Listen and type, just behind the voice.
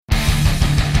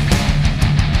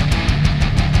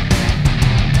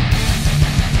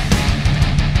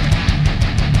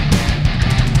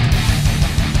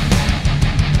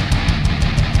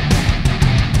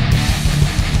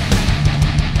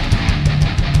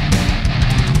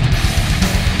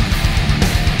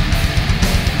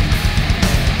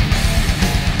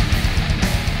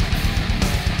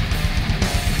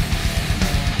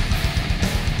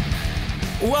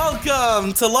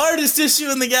Welcome to Largest Issue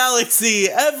in the Galaxy.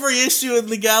 Every issue in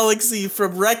the galaxy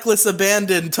from Reckless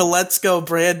Abandon to Let's Go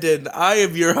Brandon. I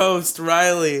am your host,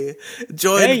 Riley.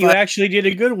 Hey, you actually did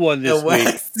a good one this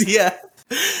week. Yeah.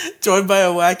 Joined by a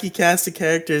wacky cast of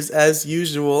characters as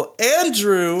usual.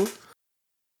 Andrew.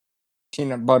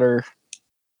 Peanut butter.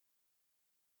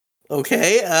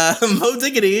 Okay, Mo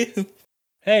Diggity.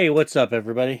 Hey, what's up,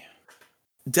 everybody?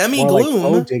 Demi More Gloom.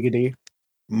 like, oh, diggity.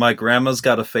 My grandma's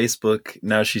got a Facebook.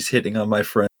 Now she's hitting on my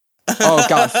friend. Oh,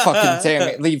 God fucking damn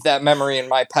it. Leave that memory in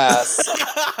my past.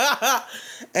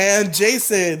 And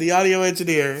Jason, the audio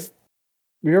engineer.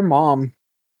 Your mom.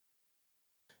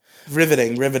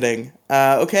 Riveting.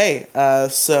 Okay,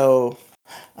 so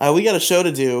we got a show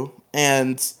to do,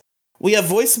 and we have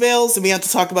voicemails, and we have to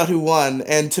talk about who won.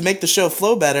 And to make the show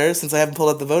flow better, since I haven't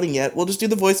pulled up the voting yet, we'll just do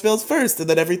the voicemails first, and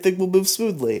then everything will move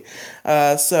smoothly.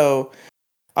 So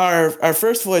our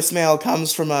first voicemail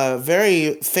comes from a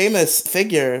very famous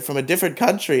figure from a different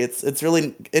country. It's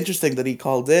really interesting that he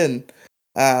called in.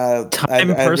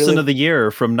 Time Person of the Year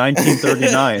from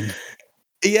 1939.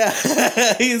 Yeah,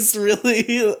 he's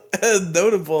really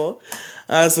notable.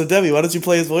 So, Debbie, why don't you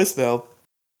play his voicemail?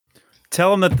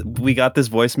 Tell him that we got this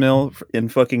voicemail in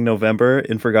fucking November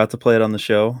and forgot to play it on the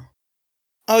show.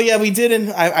 Oh, yeah, we did.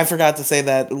 And I forgot to say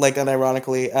that, like,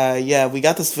 unironically. Yeah, we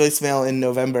got this voicemail in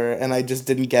November, and I just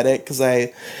didn't get it because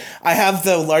I have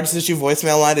the Largest Issue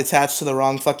voicemail line attached to the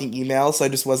wrong fucking email, so I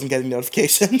just wasn't getting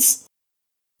notifications.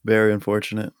 Very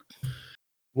unfortunate.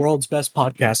 World's best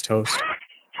podcast host.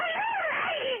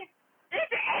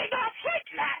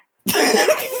 I'm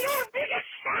your biggest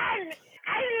fan.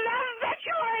 I love that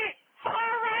you're a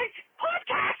far-right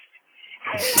podcast.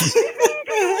 I love listening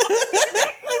to you. It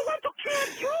makes me want to kill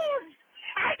Jews.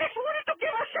 I just wanted to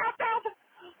give a shout-out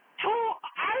to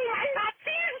ally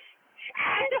Nazis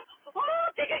and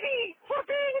Diggity for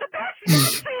being the best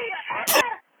Nazi ever.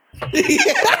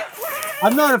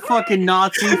 I'm not a fucking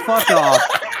Nazi. Fuck off.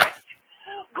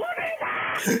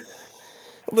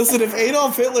 Listen, if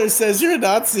Adolf Hitler says you're a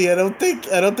Nazi, I don't think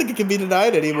it can be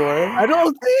denied anymore. I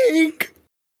don't think.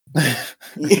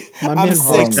 I'm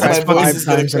sick. My voice is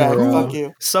gonna crack. Fuck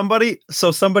you.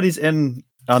 Somebody's in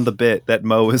on the bit that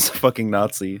Mo is a fucking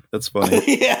Nazi. That's funny.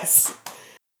 Yes.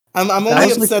 I'm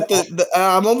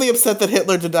only upset that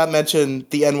Hitler did not mention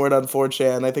the N-word on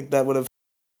 4chan. I think that would have.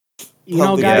 You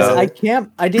know, guys,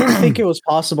 I didn't think it was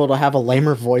possible to have a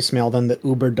lamer voicemail than the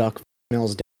Uber Duck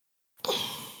voicemails.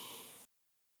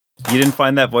 You didn't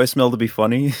find that voicemail to be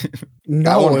funny?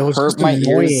 No, it was hurt just my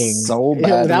annoying. ears so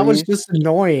badly. That was just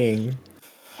annoying.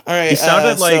 All right. It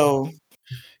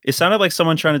sounded like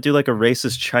someone trying to do like a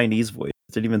racist Chinese voice.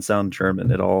 It didn't even sound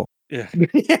German at all. Yeah.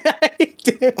 It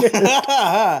did.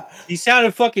 He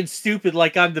sounded fucking stupid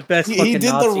like I'm the best fucking He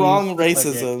did Nazi. the wrong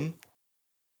racism.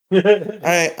 All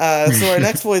right, so our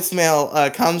next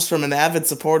voicemail comes from an avid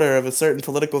supporter of a certain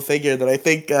political figure that I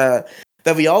think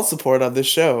that we all support on this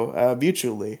show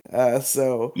mutually.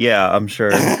 So yeah, I'm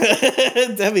sure.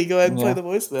 Debbie, go ahead and play the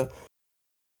voicemail.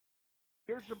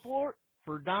 Your support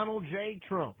for Donald J.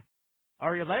 Trump.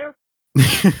 Are you there?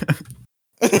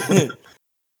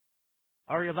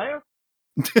 Are you there?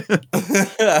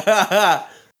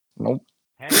 Nope.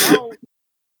 Hello?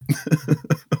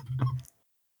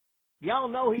 Y'all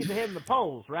know he's ahead in the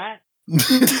polls, right?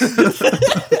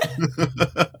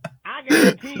 I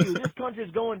guarantee you this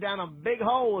country's going down a big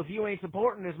hole if you ain't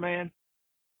supporting this man.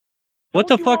 What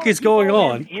the fuck is going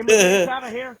on? Immigrants out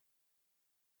of here?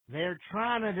 They're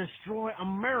trying to destroy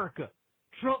America.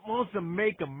 Trump wants to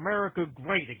make America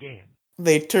great again.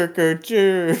 They Turker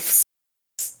Jervs.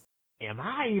 Am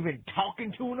I even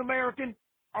talking to an American?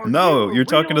 No, you're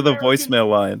talking to the American? voicemail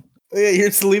line. Yeah, you're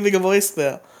just leaving a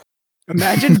voicemail.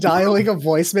 Imagine dialing a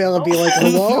voicemail and be like,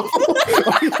 "Hello,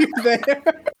 are you there?"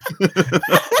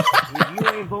 If you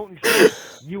ain't voting Trump,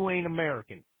 you ain't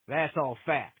American. That's all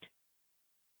fact.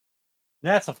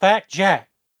 That's a fact, Jack.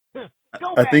 Go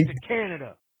back to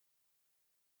Canada.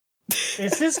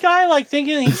 Is this guy like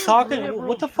thinking he's talking?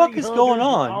 What the fuck is going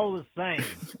on? All the same.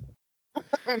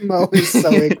 Mo is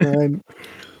so ignorant.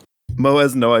 Mo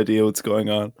has no idea what's going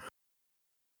on.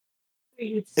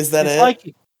 Is that it?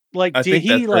 Like I did think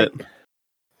he that's it.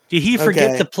 Did he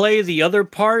forget Okay. to play the other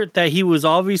part that he was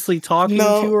obviously talking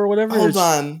to or whatever? Hold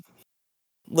on.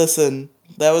 Listen,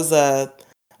 that was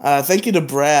thank you to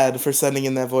Brad for sending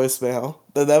in that voicemail.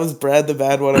 That was Brad the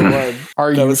Bad 101.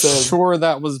 Are That you was sure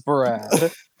that was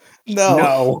Brad?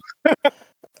 No.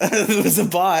 It was a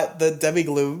bot that Demi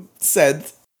Gloom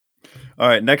sent. All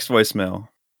right, next voicemail.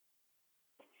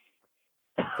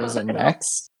 There's a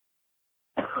next?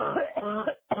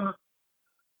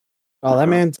 Oh, that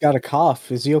man's got a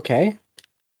cough. Is he okay?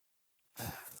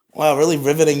 Wow, really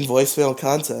riveting voicemail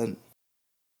content.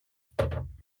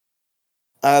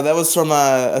 That was from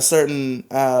a certain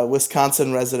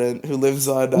Wisconsin resident who lives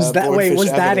on Was that Boardfish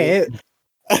was that Avenue.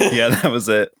 it? Yeah, that was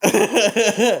it.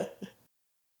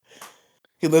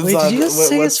 He lives Wait, on. did you just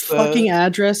say his what's the- fucking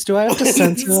address? Do I have to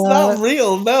censor It's that? not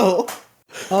real. No,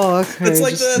 Oh, okay. it's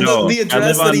like just- No, the I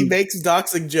address live that he on- makes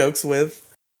doxing jokes with.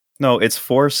 No, it's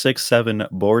 467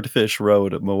 Boardfish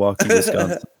Road, Milwaukee,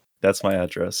 Wisconsin. That's my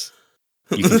address.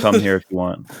 You can come here if you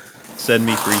want. Send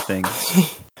me free things.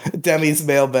 Demi's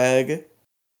mailbag.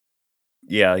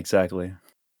 Yeah, exactly.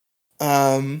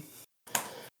 But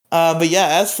yeah,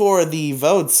 as for the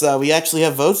votes, we actually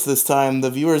have votes this time. The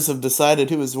viewers have decided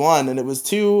who has won, and it was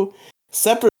two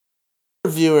separate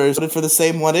viewers voted for the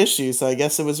same one issue, so I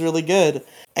guess it was really good.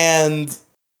 And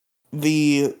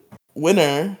the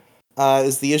winner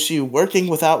is the issue Working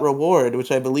Without Reward,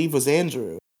 which I believe was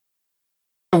Andrew.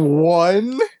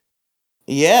 One?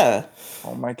 Yeah.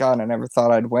 Oh my god, I never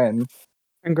thought I'd win.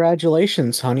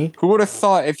 Congratulations, honey. Who would have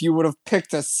thought if you would have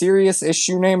picked a serious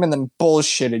issue name and then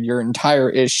bullshitted your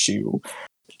entire issue,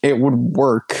 it would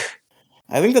work?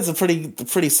 I think that's a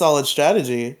pretty solid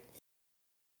strategy.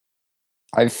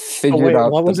 I figured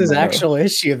out. What was the his meta. actual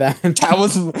issue then? That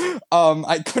was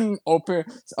I couldn't open.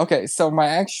 Okay, so my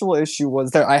actual issue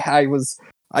was that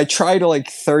I tried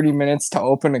like 30 minutes to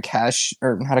open a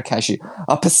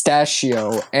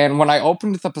pistachio, and when I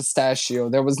opened the pistachio,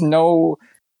 there was no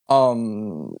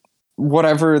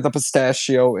whatever the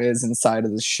pistachio is inside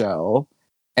of the shell,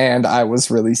 and I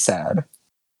was really sad.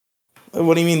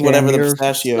 What do you mean, Damn, whatever the you're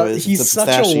pistachio is? He's it's a such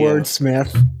a pistachio.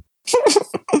 wordsmith.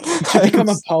 To become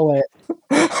a poet.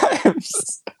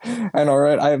 I know,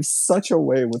 right? I have such a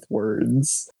way with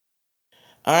words.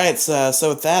 Alright, so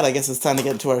with that, I guess it's time to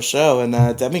get into our show, and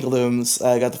Demigloom's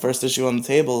got the first issue on the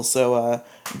table, so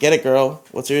get it, girl.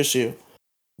 What's your issue?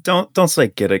 Don't say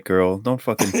get it, girl. Don't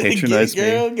fucking patronize Get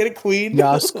it, girl. me. Get it, queen.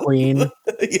 Yas, queen.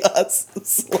 Yas,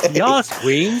 slay. Yas,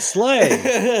 queen, slay.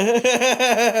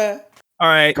 All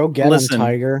right, Go get him,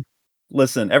 Tiger.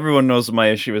 Listen, everyone knows what my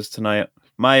issue is tonight.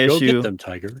 My Go issue, get them,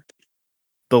 Tiger.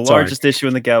 the Sorry. largest issue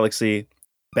in the galaxy.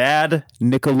 Bad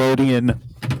Nickelodeon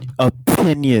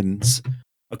opinions.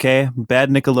 Okay? Bad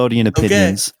Nickelodeon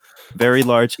opinions. Very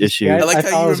large issue. Yeah, I like I how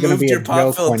thought it you was gonna removed be your a pop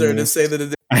joke filter when to you- say that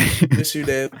it issue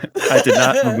name. I did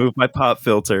not remove my pop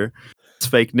filter. It's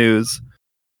fake news.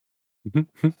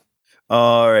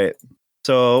 All right.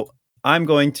 So I'm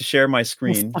going to share my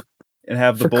screen and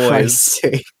have the For boys, Christ's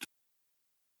sake.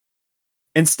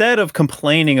 instead of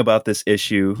complaining about this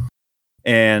issue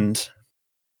and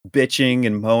bitching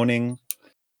and moaning,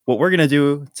 what we're going to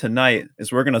do tonight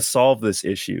is we're going to solve this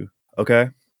issue. Okay.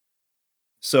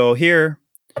 So here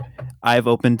I've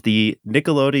opened the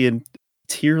Nickelodeon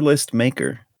tier list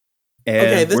maker. And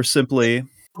Okay, this- we're simply,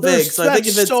 Big, so I think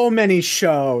if it's so many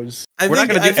shows. we're not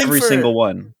going to do every single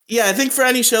one. Yeah, I think for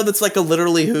any show that's like a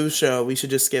literally Who show, we should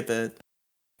just skip it.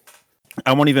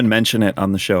 I won't even mention it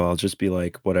on the show. I'll just be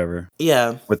like, whatever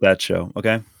Yeah. with that show.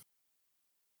 Okay.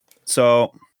 So,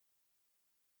 all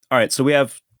right. So we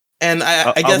have, And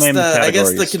I'll I guess name the I guess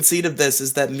the categories. conceit of this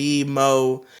is that me,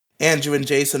 Mo, Andrew, and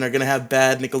Jason are gonna have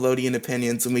bad Nickelodeon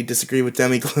opinions, and we disagree with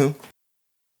Demigloom.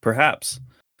 perhaps,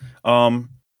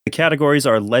 the categories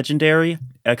are legendary,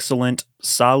 excellent,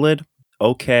 solid,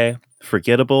 okay,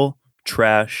 forgettable,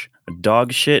 trash,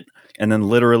 dog shit, and then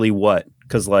literally what?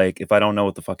 Because like, if I don't know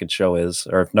what the fucking show is,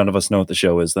 or if none of us know what the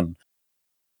show is, then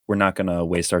we're not gonna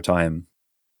waste our time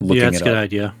looking Yeah, that's it a good up.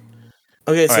 idea.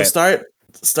 Okay, so Alright.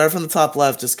 start from the top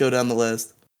left. Just go down the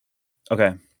list.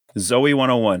 Okay. Zoe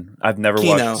 101. I've never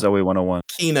Kino. watched Zoe 101.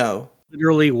 Kino.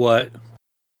 Literally what?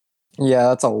 Yeah,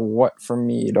 that's a what for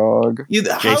me, dog.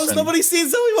 How has Jason. nobody seen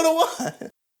Zoe 101?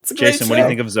 It's a great Jason, what do you show.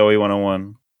 think of Zoe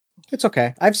 101? It's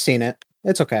okay. I've seen it.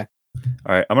 It's okay.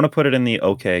 All right, I'm gonna put it in the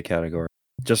okay category,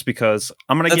 just because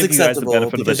I'm gonna That's give you guys the acceptable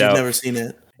benefit of the because you've doubt. never seen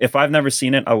it. If I've never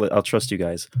seen it, I'll trust you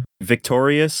guys.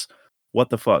 Victorious, what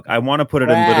the fuck? I want to put it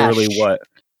in Trash. literally what?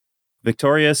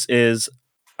 Victorious is.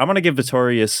 I'm gonna give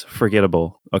Victorious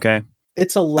forgettable. Okay,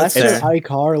 It's a lesser fair.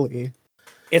 iCarly.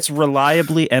 it's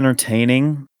reliably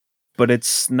entertaining, but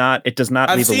it's not. It does not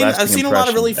I've leave a seen lasting I've seen a lot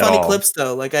of impression really at funny all. clips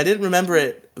though. Like I didn't remember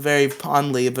it very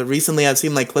fondly, but recently I've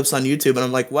seen like clips on YouTube, and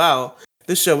I'm like, wow,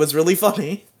 this show was really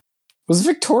funny. Was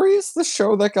Victorious the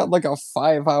show that got like a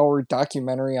 5-hour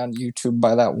documentary on YouTube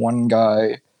by that one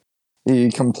guy? He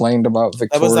complained about That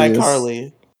was Victorious.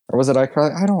 iCarly. Or was it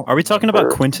iCarly? I don't. Are we talking about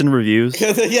remember. Quentin reviews?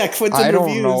 Yeah, Quentin I don't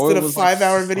Reviews know. did It a was like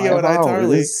 5-hour video on 5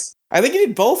 iCarly. hours. I think he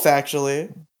did both actually.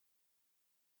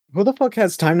 Who the fuck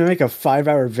has time to make a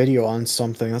 5-hour video on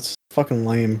something? That's fucking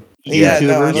lame. Yeah,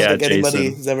 no, I don't Yeah, think anybody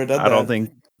Jason. has ever done that. I don't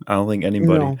think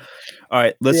anybody. No. All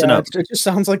right, listen up. It just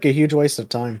sounds like a huge waste of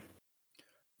time.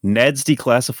 Ned's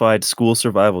Declassified School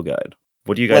Survival Guide.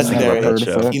 What do you guys think about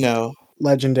Legendary. that show? You know,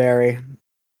 Legendary.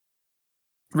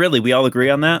 Really, we all agree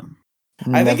on that?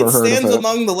 I think it Never heard of stands it.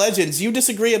 among the legends. You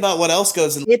disagree about what else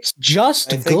goes in. It's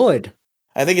just I think- good.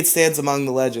 I think it stands among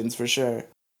the legends for sure.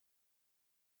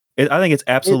 I think it's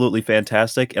absolutely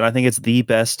fantastic, and I think it's the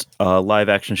best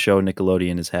live-action show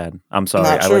Nickelodeon has had. I'm sorry,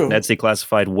 Not I true. like Ned's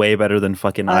Declassified way better than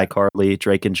fucking iCarly,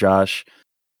 Drake and Josh,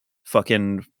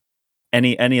 fucking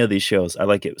any of these shows. I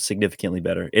like it significantly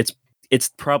better. It's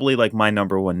probably like my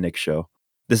number one Nick show.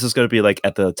 This is going to be like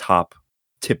at the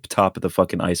tip top of the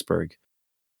fucking iceberg.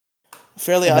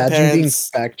 Fairly Odd Imagine being Parents.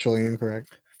 factually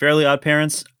incorrect. Fairly Odd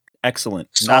Parents, excellent.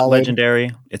 Not Solid.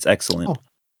 legendary, it's excellent. Oh.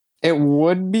 It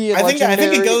would be I think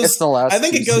legendary it goes. if the last I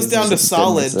think two it goes down to seasons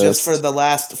solid didn't just for exist. the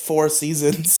last 4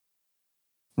 seasons.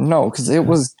 No, because it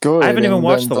was good. I haven't even and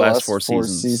watched then the last 4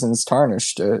 seasons. Seasons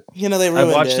tarnished it. You know they I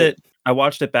ruined watched it. I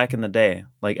watched it back in the day,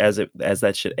 like as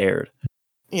that shit aired.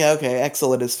 Yeah, okay,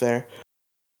 excellent is fair.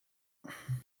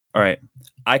 All right,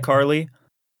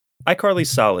 iCarly's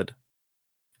solid.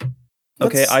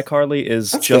 Okay, That's- iCarly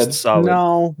is that's just good. solid.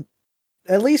 No.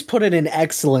 At least put it in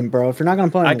excellent, bro. If you're not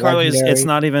gonna put it in iCarly is legendary. it's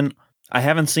not even. I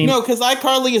haven't seen. No, because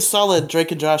iCarly is solid.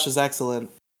 Drake and Josh is excellent.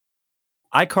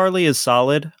 iCarly is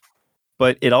solid,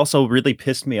 but it also really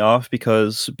pissed me off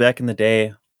because back in the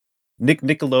day,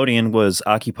 Nickelodeon was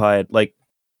occupied like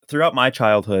throughout my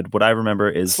childhood. What I remember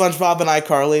is SpongeBob and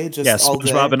iCarly, just all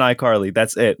day. SpongeBob and iCarly.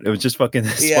 That's it. It was just fucking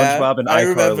Yeah, SpongeBob and I iCarly.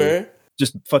 remember.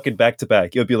 Just fucking back to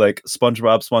back. It would be like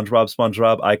SpongeBob,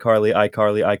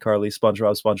 iCarly,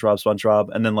 SpongeBob,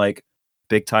 and then like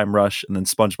Big Time Rush, and then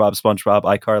SpongeBob,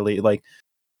 iCarly.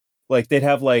 Like they'd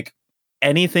have like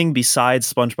anything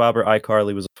besides SpongeBob or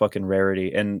iCarly was a fucking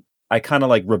rarity, and I kind of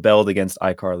like rebelled against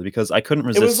iCarly because I couldn't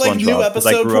resist It was like SpongeBob new 'cause I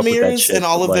episode grew up with that premieres, shit, and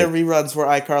all but, of their like, reruns were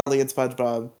iCarly and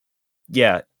SpongeBob.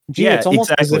 yeah, Gee, yeah, it's almost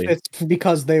exactly. as if it's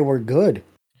because they were good.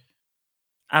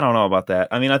 I don't know about that.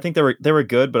 I mean, I think they were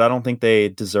good, but I don't think they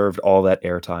deserved all that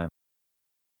airtime.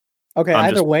 Okay, I'm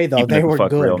either just way though, keeping they it the were fuck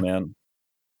good. real, man.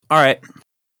 All right,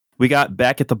 we got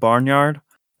Back at the Barnyard.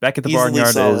 Back at the Easily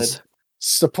Barnyard solid. is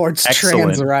Supports Excellent.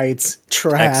 trans rights.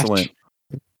 Trash. excellent.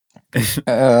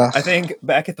 I think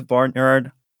Back at the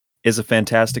Barnyard is a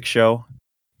fantastic show.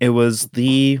 It was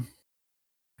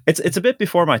it's a bit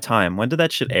before my time. When did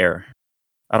that shit air?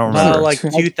 I don't remember. Like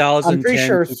 2010, I'm pretty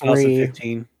sure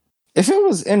 2015. If it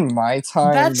was in my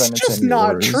time, That's then it's just in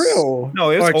not yours. true. No,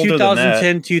 it was Or older than that.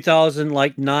 2010,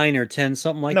 2009 or 10,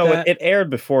 something like No, that. it aired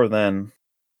before then.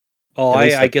 Oh, At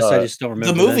least I guess I thought. just don't The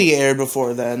remember. movie aired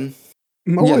before then.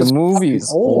 Mo Yeah, is the movie's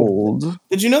fucking old. old.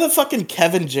 Did you know that fucking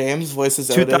Kevin James voices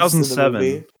Otis in the 2007.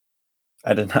 movie?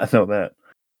 I did not know that.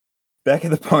 Back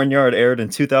at the Barnyard aired in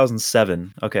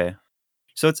 2007. Okay,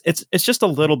 so it's just a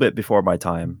little bit before my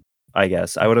time. I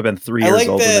guess I would have been 3 I years like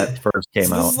old when that- that first came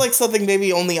So out. this is like something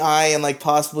maybe only I and like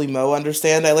possibly Mo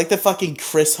understand. I like that fucking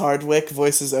Chris Hardwick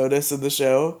voices Otis in the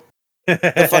show.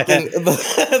 The fucking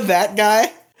that guy.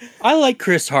 I like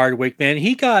Chris Hardwick, man.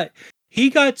 He got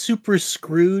super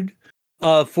screwed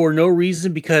for no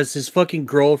reason because his fucking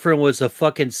girlfriend was a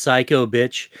fucking psycho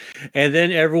bitch. And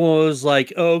then everyone was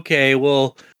like, okay,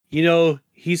 well, you know,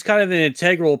 he's kind of an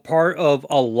integral part of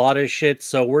a lot of shit,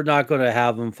 so we're not going to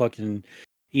have him fucking,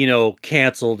 you know,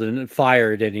 canceled and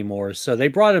fired anymore. So they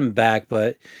brought him back,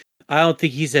 but I don't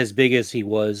think he's as big as he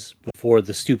was before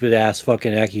the stupid ass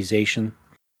fucking accusation.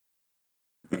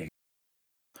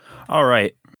 All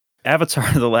right,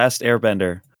 Avatar: The Last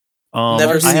Airbender.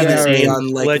 Never I seen haven't it seen. on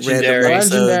like Legendary. random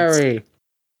episodes. Legendary.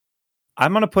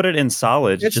 I'm gonna put it in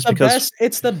solid It's just the because. best.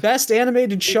 It's the best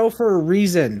animated show for a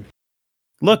reason.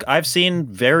 Look, I've seen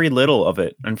very little of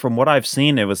it, and from what I've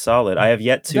seen, it was solid. I have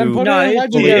yet to. Then put No, it in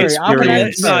it's legendary. I'm an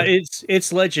experience. No, expert.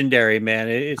 it's legendary, man.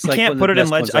 It's I like can't one of put the it in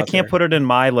best ones I out can't there. put it in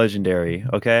my legendary.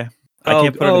 Okay, I Oh,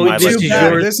 can't put it oh, in my this is Too legendary.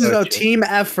 bad. yours. This is a team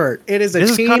effort. It is a This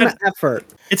is team kinda- effort.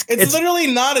 It's literally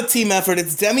not a team effort.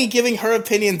 It's Demi giving her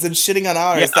opinions and shitting on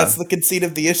ours. Yeah. That's the conceit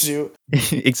of the issue.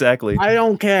 exactly. I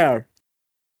don't care.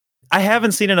 I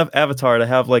haven't seen enough Avatar to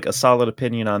have like a solid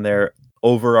opinion on their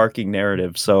overarching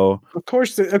narrative. So Of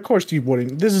course you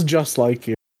wouldn't. This is just like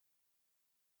you.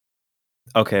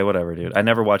 okay, whatever, dude. I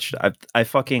never watched it.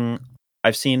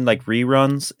 I've seen like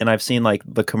reruns and I've seen like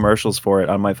the commercials for it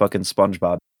on my fucking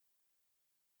SpongeBob.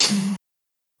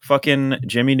 Fucking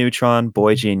Jimmy Neutron,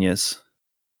 Boy Genius.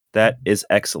 That is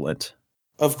excellent.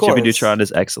 Of course. Jimmy Neutron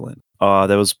is excellent.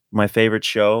 That was my favorite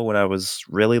show when I was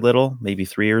really little, maybe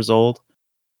 3 years old.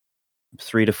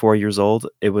 3 to 4 years old.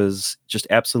 It was just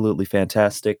absolutely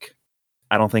fantastic.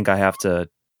 I don't think I have to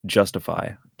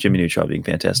justify Jimmy Neutron being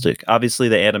fantastic. Obviously,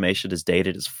 the animation is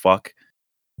dated as fuck,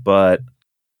 but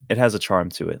it has a charm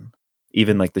to it.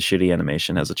 Even like the shitty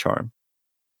animation has a charm.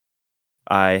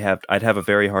 I'd have a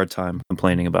very hard time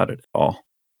complaining about it at all.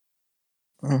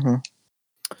 Mm-hmm.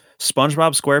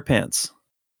 SpongeBob SquarePants.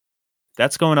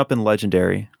 That's going up in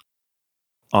Legendary.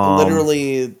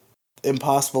 Literally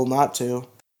impossible not to.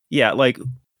 Yeah, like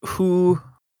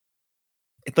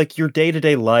your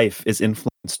day-to-day life is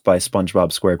influenced by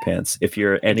SpongeBob SquarePants. If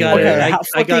you're anywhere,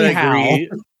 I gotta agree.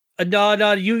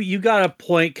 No, you got a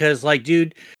point because, like,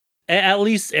 dude, at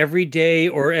least every day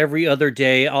or every other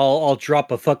day, I'll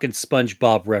drop a fucking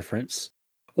SpongeBob reference,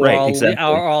 or right? Exactly.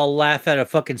 I'll laugh at a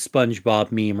fucking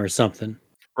SpongeBob meme or something.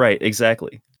 Right,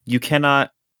 exactly. You can't like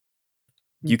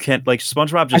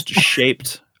SpongeBob just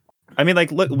shaped. I mean,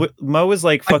 like, look, Mo is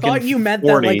like fucking. I thought you meant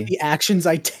 40. that like the actions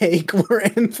I take were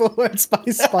influenced by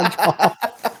SpongeBob.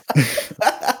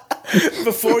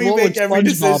 Before you make every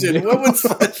decision, what would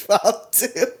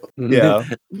SpongeBob do? Yeah.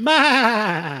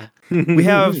 We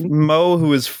have Mo,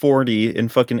 who is 40,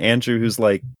 and fucking Andrew, who's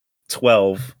like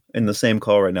 12, in the same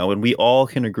call right now, and we all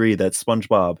can agree that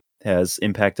SpongeBob has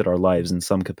impacted our lives in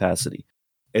some capacity.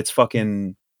 It's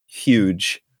fucking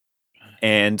huge,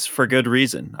 and for good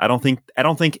reason. I don't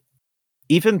think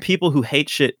even people who hate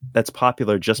shit that's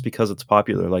popular just because it's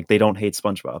popular, like, they don't hate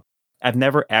SpongeBob. I've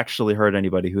never actually heard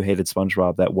anybody who hated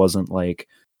SpongeBob that wasn't like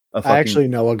a fucking... I actually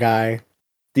know a guy.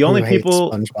 The only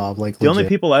people SpongeBob, like, the only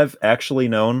people I've actually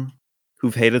known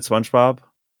who've hated SpongeBob,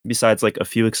 besides like a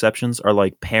few exceptions, are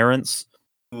like parents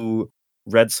who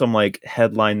read some like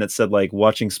headline that said like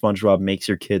watching SpongeBob makes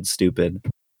your kids stupid.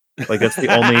 Like, that's the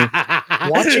only...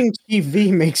 Watching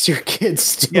TV makes your kids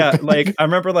stupid. Yeah, like, I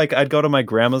remember, like, I'd go to my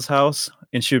grandma's house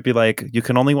and she would be like, you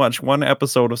can only watch one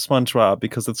episode of SpongeBob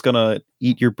because it's gonna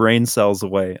eat your brain cells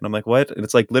away. And I'm like, what? And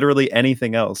it's like literally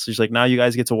anything else. She's like, now you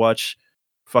guys get to watch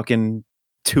fucking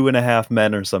 2.5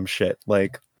 Men or some shit.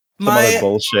 Like, some other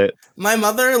bullshit. My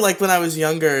mother, like, when I was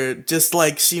younger, just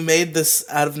like, she made this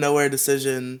out of nowhere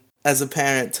decision as a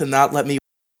parent to not let me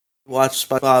watch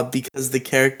SpongeBob because the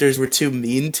characters were too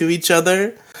mean to each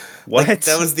other. What? Like,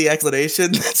 that was the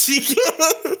explanation that she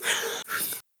gave.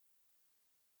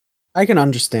 I can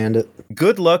understand it.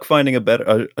 Good luck finding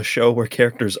a show where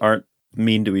characters aren't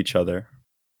mean to each other.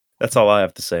 That's all I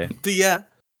have to say. But yeah.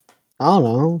 I don't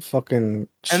know, fucking...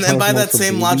 And by that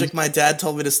same logic, my dad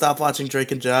told me to stop watching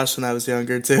Drake and Josh when I was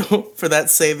younger, too. For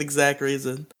that same exact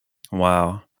reason.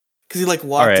 Wow. Because he, like,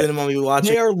 walked in when we were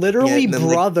watching. They are literally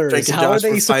brothers. Like, how are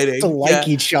they supposed to like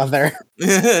each other?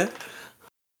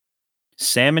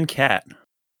 Sam and Cat.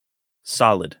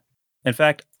 Solid. In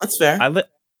fact... That's fair.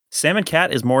 Sam and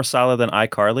Cat is more solid than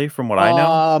iCarly, from what I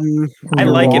know. I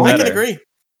like it better. I can agree.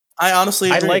 I honestly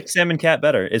agree. I like Sam and Cat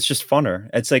better. It's just funner.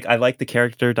 It's like, I like the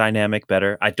character dynamic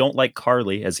better. I don't like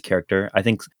Carly as a character. I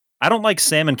don't like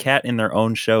Sam and Cat in their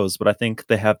own shows, but I think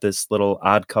they have this little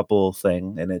odd couple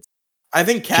thing, and it's... I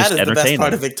think Cat is the best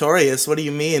part of Victorious. What do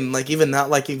you mean? Like, even not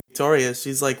liking Victorious,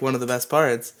 she's like one of the best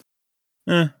parts.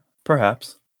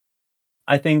 Perhaps.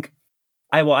 I think...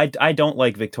 I don't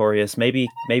like Victorious. Maybe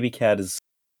Cat is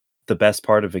the best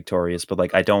part of Victorious, but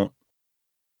like, I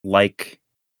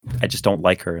just don't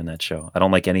like her in that show. I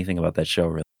don't like anything about that show,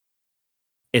 really.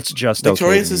 It's just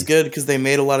Victorious is good because they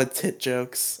made a lot of tit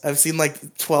jokes. I've seen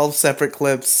like 12 separate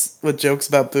clips with jokes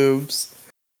about boobs.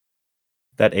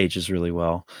 That ages really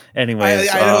well. Anyways,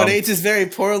 I know it ages very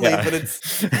poorly, but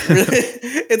it's really,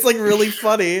 it's like really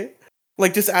funny.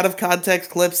 Like, just out of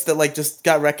context clips that like just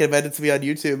got recommended to me on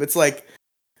YouTube. It's like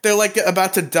they're like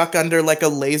about to duck under like a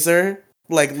laser,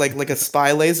 like a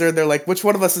spy laser. And they're like, which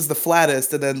one of us is the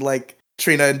flattest? And then like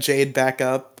Trina and Jade back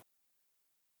up.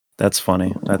 That's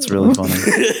funny. That's really funny.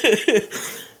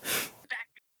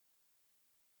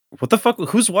 What the fuck?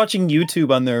 Who's watching YouTube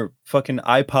on their fucking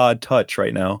iPod Touch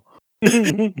right now?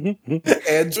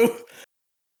 Andrew?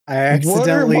 I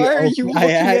accidentally... Why are you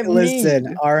looking at me?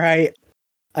 Listen, alright.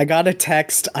 I got a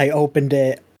text, I opened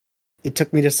it. It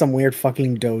took me to some weird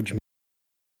fucking Doge.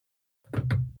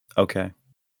 Okay.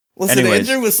 Listen,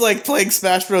 Andrew was like playing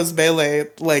Smash Bros. Melee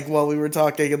like while we were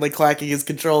talking and like clacking his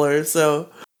controller, so...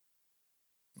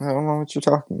 I don't know what you're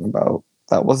talking about.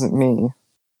 That wasn't me.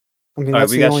 I mean, alright,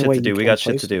 we got shit to do. We got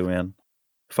shit to do, man.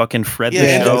 Fucking Fred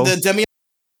the show. The Demi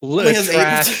has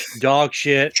trash, dog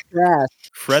shit. Trash.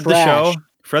 Fred the show.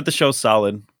 Fred the show's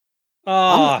solid.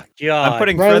 Oh, God. I'm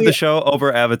putting Fred the show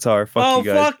over Avatar. Fuck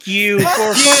you guys. Fuck you.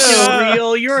 For fucking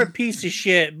real. You're a piece of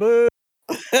shit. Boo.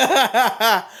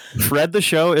 Fred the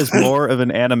show is more of an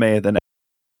anime than...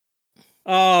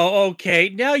 Oh, okay.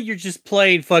 Now you're just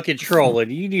playing fucking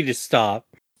trolling. You need to stop.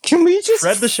 Can we just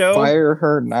Fred the show? Fire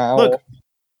her now? Look,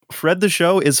 Fred the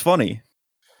show is funny.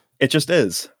 It just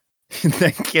is.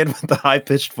 That kid with the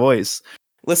high-pitched voice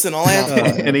Listen, all I have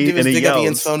to And he- do is and he dig up Ian's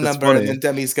yells. phone That's number, funny. and then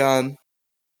Demi's gone.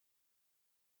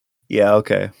 Yeah,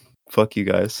 okay. Fuck you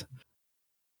guys.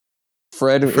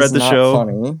 Fred Fred is the not Show.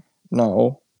 funny.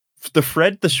 No. The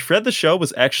Fred the Show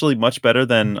was actually much better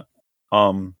than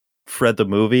Fred the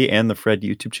movie and the Fred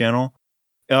YouTube channel.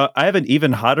 I have an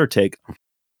even hotter take.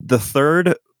 The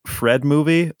third Fred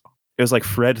movie, it was like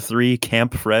Fred 3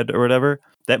 Camp Fred or whatever.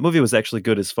 That movie was actually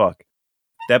good as fuck.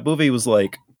 That movie was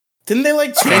like Didn't they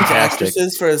like change Fantastic.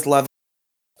 actresses for his love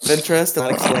interest and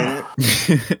not explain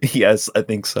it? yes, I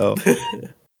think so.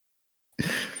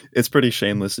 It's pretty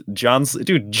shameless. John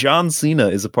Cena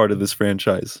is a part of this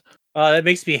franchise. That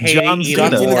makes me hate John it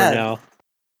even Cena. more Dad. now.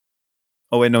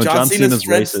 Oh wait, no, John Cena's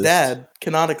Fred's racist. dad,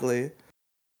 canonically.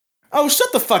 Oh,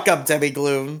 shut the fuck up, Demi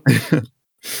Gloom.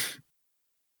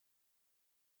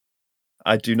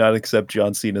 I do not accept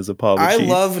John Cena's apology. I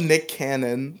love Nick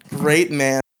Cannon. Great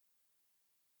man.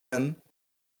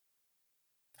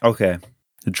 Okay.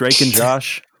 Drake and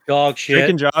Josh. Dog Drake shit.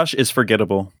 and Josh is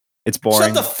forgettable. It's boring.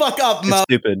 Shut the fuck up, Mo.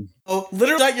 It's stupid.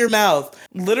 Literally, shut your mouth.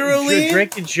 Literally,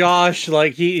 Drake and Josh,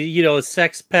 like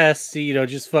sex pests,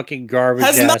 just fucking garbage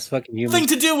Has ass fucking nothing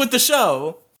humans. to do with the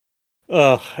show.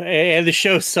 Ugh, and the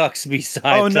show sucks besides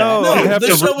Oh no, No, I have the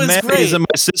to show rub is mayonnaise great. in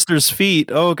my sister's feet.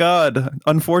 Oh god.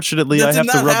 Unfortunately, That I did have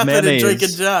to not rub happen in Drake and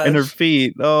mayonnaise Josh. in her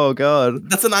feet. Oh god.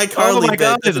 That's an iCarly my bit.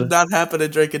 God. That did not happen in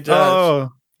Drake and Josh. Oh,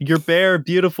 your bare,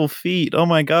 beautiful feet. Oh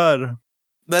my god.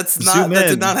 That zoom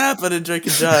did in. not happen in Drake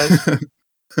and Josh.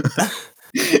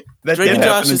 That Drake did and happen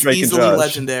Josh in is Drake and easily Josh.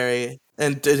 legendary,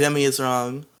 and Demi is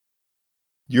wrong.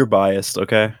 You're biased,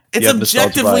 okay? It's You have nostalgia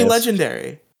objectively bias.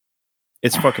 legendary.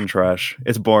 It's fucking trash.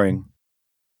 It's boring.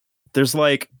 There's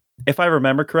like, if I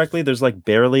remember correctly, there's like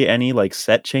barely any like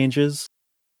set changes.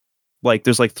 Like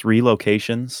there's like 3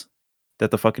 locations that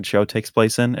the fucking show takes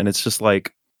place in, and it's just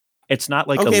like, it's not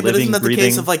like Okay, a but living, isn't that the breathing.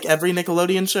 case of like every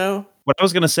Nickelodeon show? What I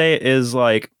was gonna say is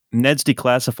like Ned's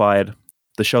Declassified,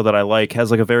 the show that I like, has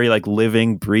like a very like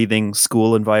living, breathing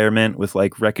school environment with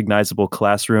like recognizable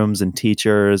classrooms and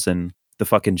teachers and the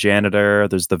fucking janitor.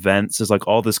 There's the vents. There's like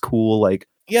all this cool like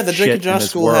Yeah, the Drake shit and in Josh this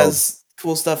school world. has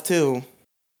cool stuff too.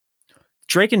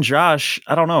 Drake and Josh,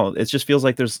 I don't know. It just feels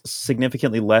like there's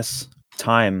significantly less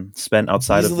time spent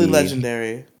outside Easily of the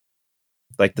legendary.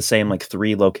 like the same like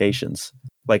 3 locations.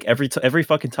 Like every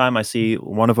fucking time I see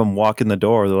one of them walk in the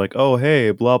door, they're like, "Oh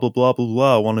hey, blah blah blah blah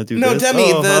blah. Want to do No, this?" Demi,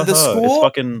 Oh, the ha, ha. school, It's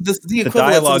fucking the equivalent.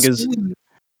 dialogue is.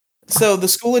 So the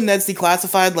school in Ned's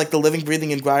Declassified, like the living,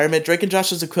 breathing environment. Drake and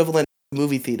Josh's equivalent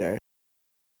movie theater.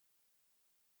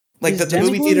 Like the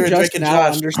movie theater in Drake and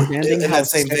Josh. Understanding in how that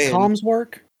same vein. sitcoms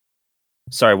work?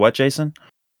 Sorry, what, Jason?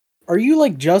 Are you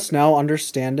like just now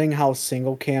understanding how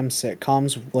single cam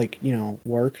sitcoms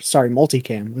work? Sorry,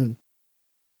 multicam.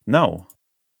 No.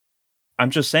 I'm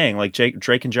just saying, like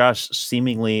Drake and Josh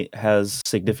seemingly has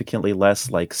significantly less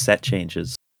like set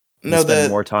changes. No, spend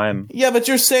more time. Yeah, but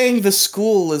you're saying the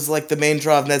school is like the main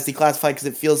draw of Ned's Declassified because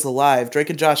it feels alive.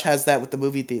 Drake and Josh has that with the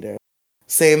movie theater.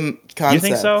 Same concept. You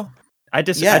think so? I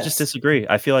just disagree.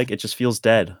 I feel like it just feels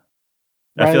dead.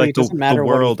 I feel like the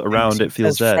world around it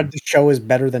feels dead. Fred the Show is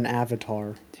better than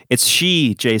Avatar. It's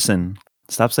she, Jason.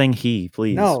 Stop saying he,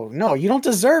 please. No, you don't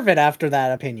deserve it after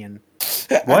that opinion.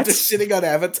 What? I'm just shitting on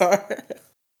Avatar.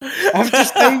 I'm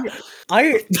just saying,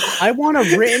 I want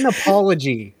a written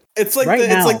apology. It's like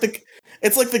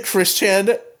it's like the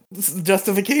Christian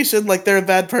justification, like they're a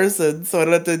bad person, so I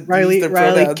don't have to use their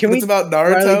pronouns. It's about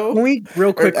Naruto. Riley, can we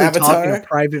real quickly talk in Avatar? a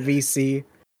private VC?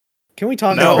 Can we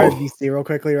talk in a private VC real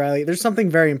quickly, Riley? There's something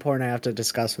very important I have to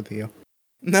discuss with you.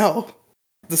 No.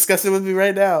 Discuss it with me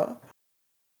right now.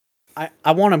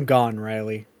 I want him gone,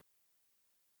 Riley.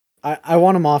 I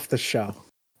want him off the show.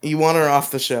 You want her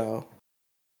off the show.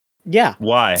 Yeah.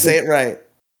 Why? Say it right.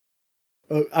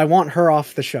 I want her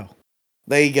off the show.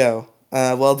 There you go.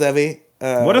 Well, Debbie.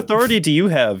 What authority do you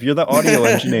have? You're the audio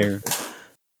engineer.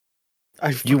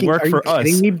 You work for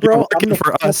us. Me, bro? You're working I'm the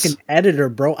for us. fucking editor,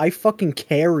 bro. I fucking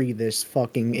carry this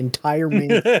fucking entire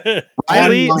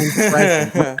Riley online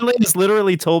has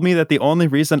literally told me that the only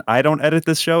reason I don't edit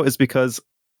this show is because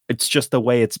it's just the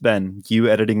way it's been. You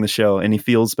editing the show, and he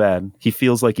feels bad. He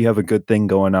feels like you have a good thing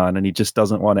going on, and he just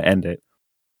doesn't want to end it.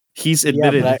 He's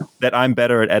admitted that I'm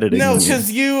better at editing. No, than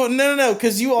because you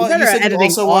said you editing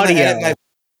also want to audio. edit my.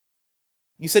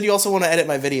 You said you also want to edit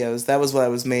my videos. That was what I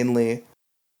was mainly.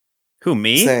 Who,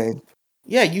 me? Saying.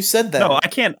 Yeah, you said that. No, I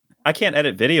can't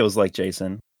edit videos like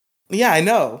Jason. Yeah, I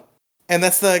know. And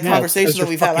that's the conversation that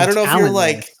we've had. I don't know if you're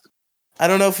like I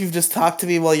don't know if you've just talked to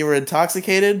me while you were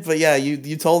intoxicated, but yeah,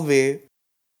 you told me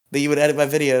that you would edit my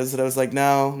videos, and I was like,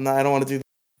 no, I don't want to do that.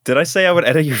 Did I say I would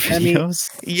edit your videos?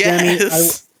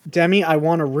 Yes. Demi, I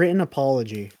want a written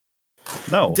apology.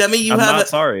 No, Demi, I'm not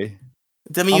sorry.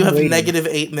 Demi, you have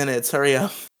 -8 minutes. Hurry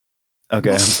up.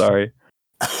 Okay, I'm sorry.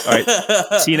 All right,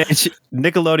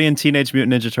 Nickelodeon Teenage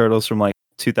Mutant Ninja Turtles from like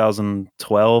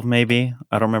 2012, maybe.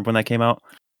 I don't remember when that came out.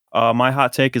 My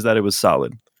hot take is that it was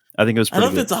solid. I think it was I pretty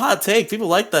don't know if good. it's a hot take. People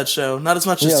like that show. Not as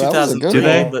much as Yeah, that was a good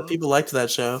 2003, one. but people liked that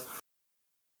show.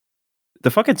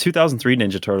 The fucking 2003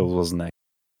 Ninja Turtles wasn't that.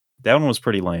 That one was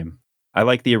pretty lame. I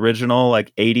like the original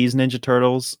like 80s Ninja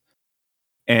Turtles,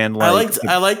 and like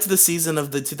I liked the season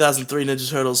of the 2003 Ninja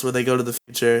Turtles where they go to the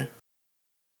future.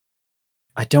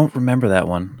 I don't remember that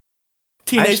one.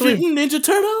 Teenage Mutant Ninja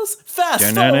Turtles?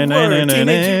 Fast forward! Teenage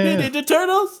Mutant Ninja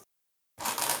Turtles?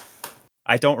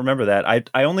 I don't remember that.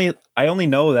 I only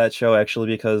know that show actually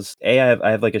because A,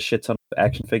 I have like a shit ton of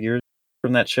action figures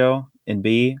from that show, and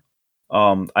B,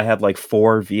 I had like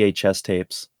 4 VHS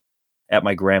tapes at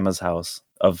my grandma's house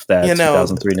of that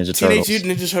 2003 Ninja Turtles. Teenage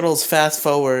Mutant Ninja Turtles Fast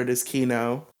Forward is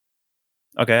Kino.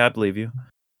 Okay, I believe you.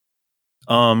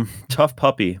 Tough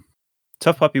Puppy.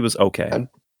 Tough Puppy was okay.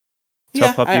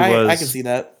 Yeah, I can see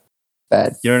that.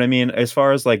 Bad. You know what I mean? As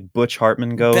far as like Butch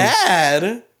Hartman goes.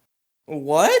 Bad?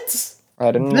 What?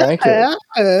 I didn't like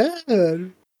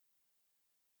it.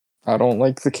 I don't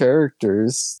like the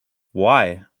characters.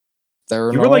 Why?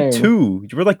 They're You were like 2.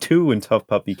 You were like 2 when Tough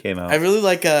Puppy came out. I really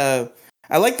like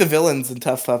I like the villains in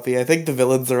Tough Puppy. I think the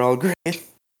villains are all great.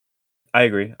 I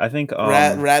agree. I think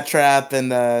Rat Trap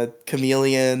and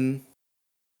Chameleon.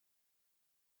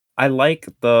 I like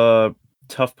the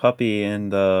Tough Puppy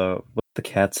and what's the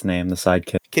cat's name? The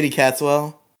sidekick. Kitty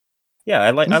Catswell. Yeah,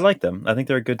 I like them. I think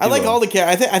they're a good duo. I like all the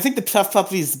characters. I think the Tough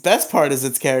Puppy's best part is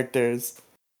its characters.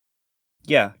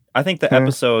 Yeah, I think the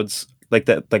episodes like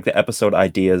the episode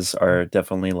ideas are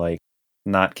definitely like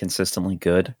not consistently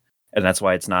good, and that's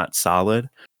why it's not solid.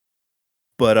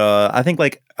 But I think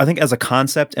as a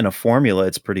concept and a formula,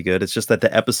 it's pretty good. It's just that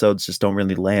the episodes just don't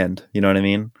really land. You know what I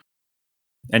mean?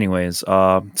 Anyways,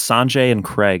 Sanjay and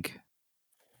Craig.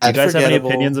 Do you guys have any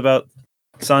opinions about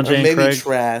Sanjay and Craig? Maybe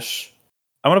trash.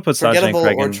 I want to put Sanjay and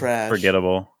Craig in trash.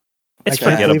 forgettable. It's I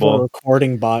can't forgettable. believe a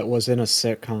recording bot was in a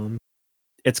sitcom.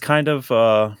 It's kind of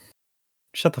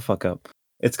shut the fuck up.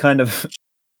 It's kind of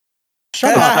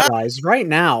shut up, guys, right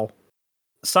now.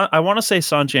 I want to say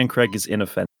Sanjay and Craig is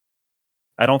inoffensive.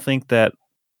 I don't think that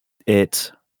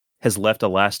it has left a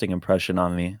lasting impression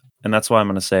on me, and that's why I'm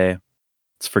going to say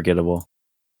it's forgettable.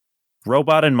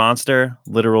 Robot and Monster,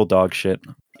 literal dog shit.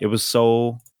 It was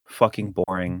so fucking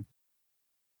boring.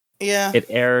 Yeah. It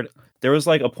aired. There was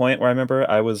like a point where I remember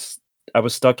I was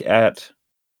stuck at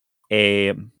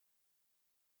a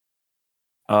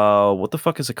what the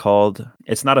fuck is it called?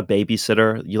 It's not a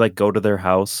babysitter. You like go to their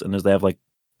house and they have like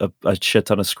a shit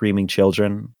ton of screaming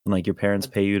children, and like your parents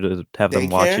pay you to have them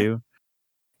watch you.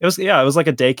 It was like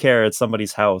a daycare at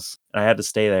somebody's house. I had to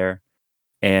stay there,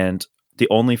 and the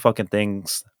only fucking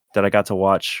things that I got to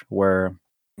watch were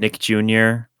Nick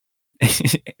Jr.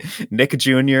 Nick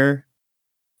Jr.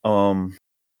 What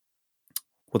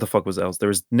the fuck was else? There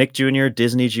was Nick Jr.,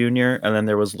 Disney Jr., and then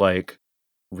there was like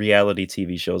reality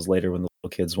TV shows later when the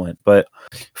little kids went. But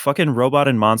fucking Robot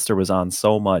and Monster was on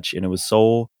so much, and it was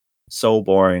so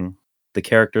boring. The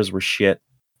characters were shit.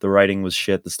 The writing was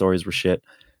shit. The stories were shit.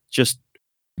 Just,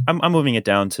 I'm moving it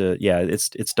down to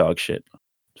it's dog shit.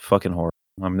 Fucking horror.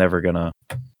 I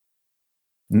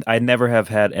never have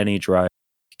had any drive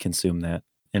to consume that,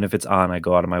 and if it's on, I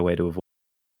go out of my way to avoid.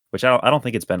 Which I don't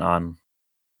think it's been on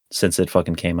since it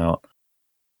fucking came out.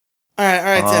 All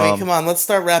right, Timmy, come on, let's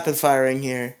start rapid firing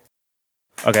here.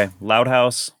 Okay, Loud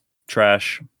House,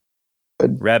 trash.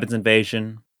 Rabbids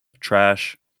Invasion,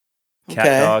 trash.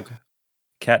 Cat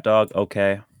Dog,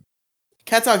 okay.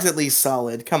 Cat Dog's at least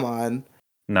solid. Come on.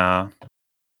 Nah.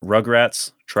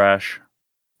 Rugrats, trash.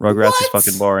 Rugrats is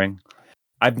fucking boring.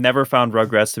 I've never found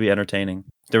Rugrats to be entertaining.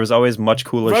 There was always much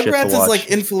cooler shit to watch. Rugrats is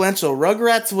like influential.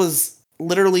 Rugrats was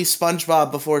literally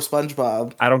SpongeBob before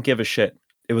SpongeBob. I don't give a shit.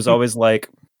 It was always like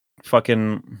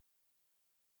fucking.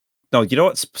 No, you know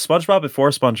what? SpongeBob before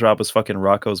SpongeBob was fucking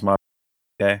Rocko's Modern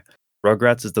Life. Okay,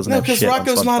 Rugrats doesn't have shit. No,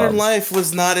 because Rocko's Modern Life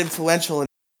was not influential in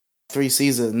 3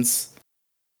 seasons.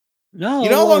 No, you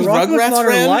know how long Rocko's Rugrats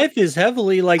Modern ran? Life is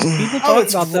heavily like people talk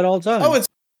about that all the time. Oh, it's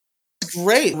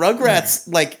great.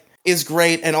 Rugrats is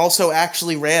great and also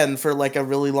actually ran for like a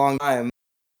really long time.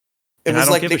 It was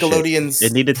like Nickelodeon's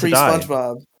it needed to die.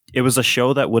 SpongeBob. It was a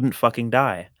show that wouldn't fucking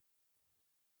die.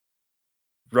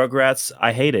 Rugrats,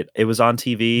 I hate it. It was on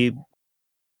TV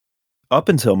up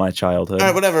until my childhood. All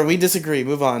right, whatever. We disagree.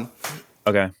 Move on.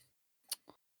 Okay.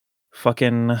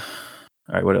 Fucking. All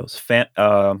right, what else?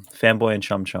 Fanboy and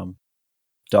Chum Chum.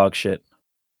 Dog shit.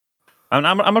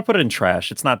 I'm gonna put it in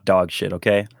trash. It's not dog shit,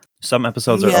 okay? Some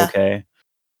episodes are Yeah. okay.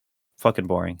 Fucking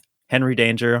boring. Henry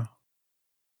Danger,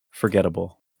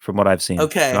 forgettable from what I've seen.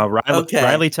 Okay, Now, okay.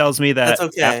 Riley tells me that That's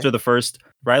okay. after the first,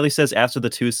 Riley says after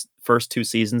the first two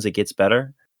seasons it gets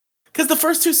better. Because the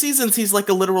first 2 seasons, he's like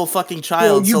a literal fucking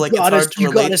child, so like it's hard to you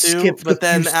relate gotta to. skip But the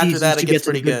then few after that, seasons it to gets get to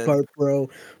pretty the good good. part,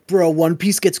 bro. One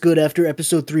Piece gets good after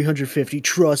episode 350.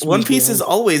 Trust me. One Piece bro. is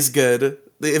always good.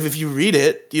 If you read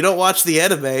it, you don't watch the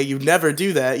anime. You never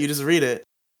do that. You just read it.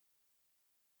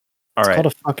 All It's right. called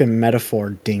a fucking metaphor,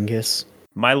 dingus.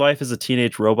 My Life as a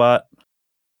Teenage Robot.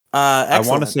 I want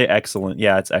to Excellent. say excellent.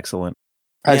 Yeah, it's excellent.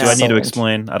 Yeah. Do I need to Excellent.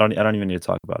 explain? I don't even need to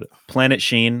talk about it. Planet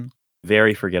Sheen,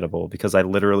 very forgettable because I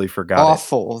literally forgot it.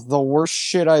 Awful. The worst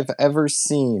shit I've ever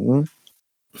seen.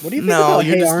 What do you think No, about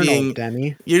you're Hey just Arnold, being-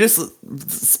 Demi? You're just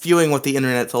spewing what the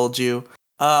internet told you.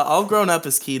 All Grown Up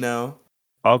is Kino.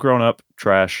 All Grown Up,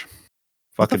 trash.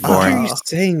 What the Fucking fuck are boring. you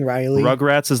saying, Riley?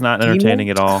 Rugrats is not Demon? entertaining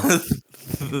at all.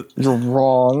 You're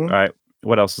wrong. All right.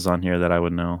 What else is on here that I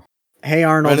would know? Hey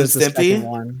Arnold Ren and is the Stimpy? second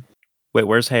one. Wait,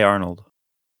 where's Hey Arnold?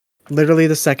 Literally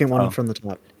the second one Oh. from the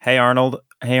top. Hey Arnold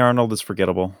is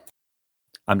forgettable.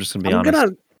 I'm just gonna be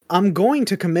honest. I'm going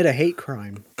to commit a hate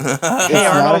crime. It's Hey,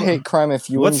 not a Arnold. hate crime if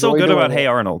you What's so enjoy good about doing Hey it.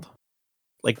 Arnold?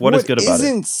 Like, what is good about it?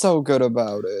 Isn't so good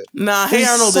about it? Nah, Hey There's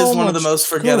Arnold so is one of the much most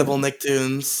forgettable good.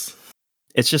 Nicktoons.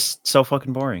 It's just so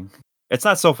fucking boring. It's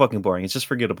not so fucking boring. It's just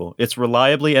forgettable. It's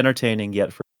reliably entertaining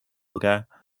yet okay.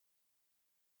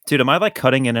 Dude, am I like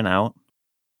cutting in and out?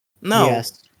 No.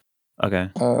 Yes. Okay.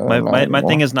 Not My anymore.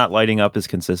 thing is not lighting up as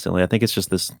consistently. I think it's just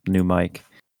this new mic.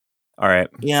 All right.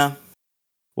 Yeah.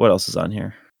 What else is on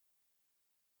here?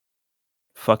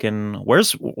 Fucking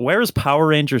where's Power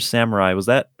Rangers Samurai? Was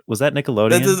that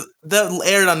Nickelodeon? That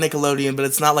aired on Nickelodeon, but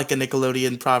it's not like a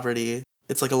Nickelodeon property.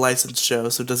 It's like a licensed show,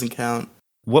 so it doesn't count.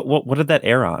 What did that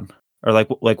air on? Or like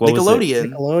what was it?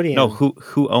 Nickelodeon. Nickelodeon. No,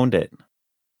 who owned it?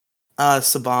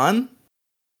 Saban,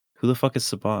 Who the fuck is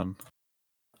Saban?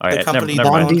 All the right, company never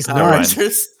that mind. owns Bondi's Power Never mind.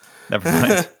 Rangers. Never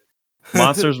mind.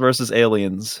 Monsters versus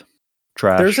Aliens.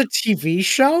 Trash. There's a TV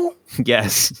show?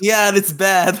 yes. Yeah, and it's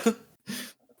bad.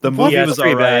 The What movie Yeah, was it's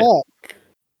pretty alright. bad.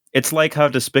 It's like how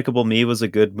Despicable Me was a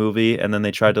good movie, and then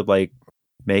they tried to like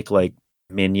make like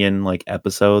Minion like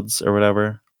episodes or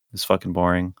whatever. It's fucking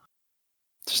boring.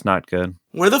 It's just not good.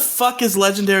 Where the fuck is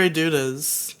Legendary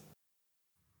Dudas?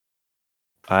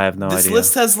 I have no This idea.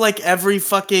 list has like every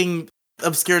fucking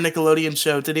obscure Nickelodeon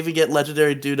show. Didn't even get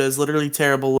Legendary Dudas. Literally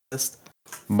terrible list.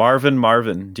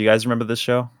 Marvin. Do you guys remember this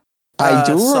show? I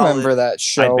do solid. remember that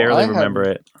show. I barely remember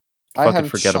it. I Fucking have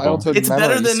forgettable. childhood It's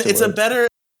better memories than to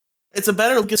it's a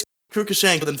better Lucas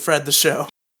Krukashenko than Fred the show.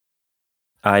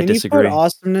 I Can disagree. you put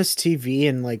Awesomeness TV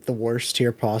in like the worst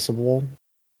tier possible?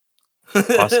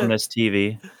 Awesomeness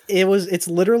TV. It's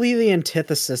literally the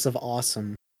antithesis of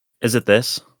awesome. Is it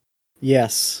this?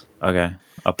 Yes. Okay.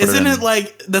 I'll put Isn't it, it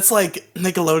like that's like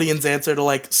Nickelodeon's answer to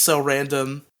like so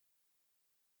random?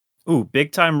 Ooh,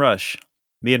 Big Time Rush.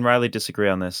 Me and Riley disagree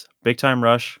on this. Big Time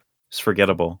Rush is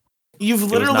forgettable. You've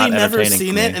was literally not never entertaining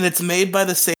seen for it, me. and it's made by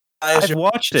the same guy as I've your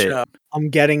watched it. show. I'm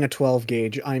getting a 12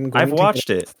 gauge. I'm going I've to watched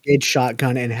get it. a gauge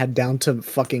shotgun and head down to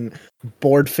fucking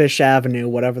Boardfish Avenue,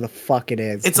 whatever the fuck it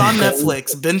is. It's on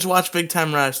Netflix. Binge watch Big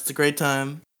Time Rush. It's a great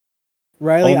time.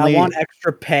 Riley, Only- I want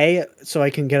extra pay so I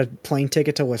can get a plane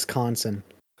ticket to Wisconsin.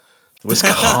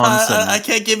 Wisconsin. I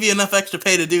can't give you enough extra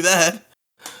pay to do that.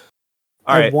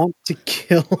 All right. I want to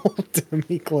kill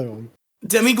Demi Gloom.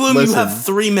 Demi Gloom, you Listen. have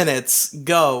 3 minutes.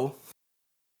 Go.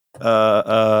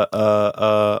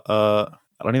 I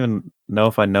don't even know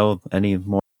if I know any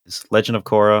more. Legend of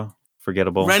Korra,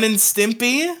 forgettable. Ren and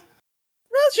Stimpy.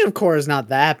 Legend of Korra is not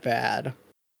that bad.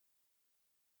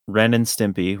 Ren and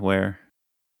Stimpy, where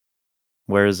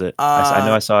is it? I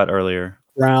know I saw it earlier.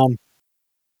 Brown.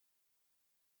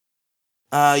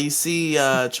 You see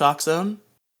Chalk Zone?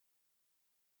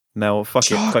 No, fuck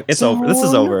it. Chalk Fuck, it's over. This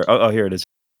is Zone? over. Oh, here it is.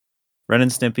 Ren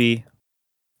and Stimpy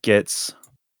gets.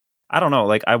 I don't know.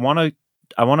 Like I want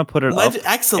to put it up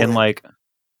Excellent. in like.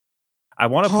 I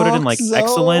want to put it in like Chalk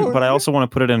excellent, but I Zone? also want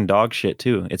to put it in dog shit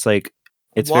too. It's like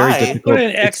it's Why? very difficult. Put in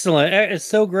It's- excellent. It's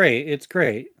so great. It's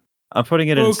great. I'm putting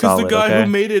it Oh, in because solid. the guy okay? who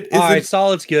made it All right, isn't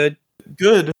solid's good.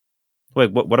 good.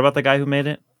 Wait, what about the guy who made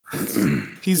it?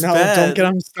 He's No, bad. don't get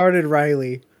him started,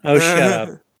 Riley. Oh, shut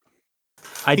up.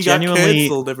 I He genuinely, got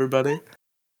canceled, everybody.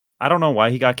 I don't know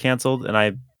why he got canceled, and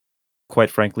I, quite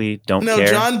frankly, don't No, care.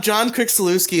 John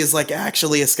Kriksalewski is like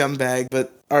actually a scumbag,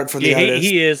 but art from the Yeah,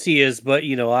 artist. he is. But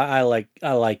you know, I like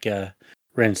Ren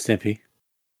and Stimpy.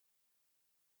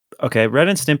 Okay, Ren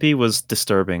and Stimpy was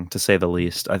disturbing to say the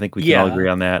least. I think we can all Yeah. agree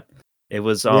on that. It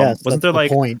was Yes, wasn't that's there the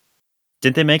like point?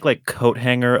 Didn't they make like coat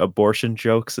hanger abortion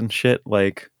jokes and shit?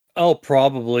 Like, Oh,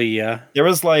 probably, yeah. there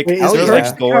was like, Wait, there is was yeah.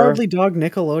 like gore. Cowardly Dog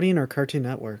Nickelodeon or Cartoon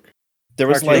Network? There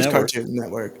was Cartoon like, It's Network. Cartoon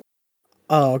Network.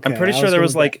 Oh, okay. I'm pretty I sure there going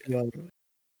was like, back to,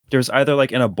 there was either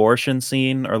like an abortion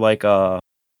scene or like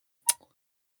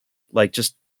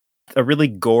just a really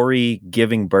gory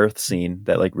giving birth scene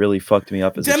that like really fucked me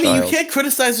up as a Demi, you child. can't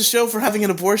criticize the show for having an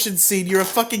abortion scene. You're a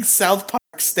fucking South Park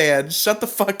stan. Shut the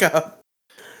fuck up.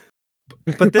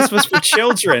 But this was for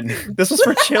children. This was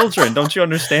for children. Don't you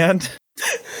understand?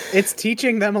 it's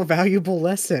teaching them a valuable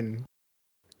lesson.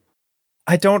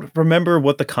 I don't remember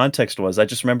what the context was. I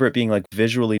just remember it being like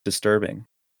visually disturbing.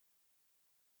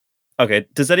 Okay,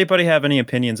 does anybody have any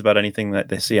opinions about anything that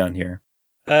they see on here?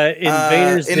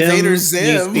 Invader Zim. Invader Needs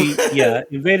Zim. to be, yeah,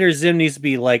 Invader Zim needs to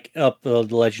be like up the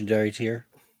legendary tier.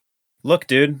 Look,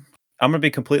 dude, I'm gonna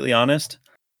be completely honest.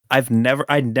 I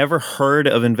never heard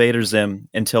of Invader Zim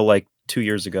until like 2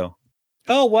 years ago.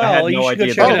 Oh I had wow, you no should go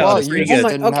idea check that it was out. a It's pretty pretty good-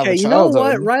 good. didn't have Okay, a you know what,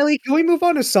 childhood. Riley? Can we move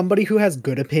on to somebody who has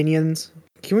good opinions?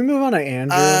 Can we move on to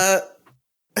Andrew?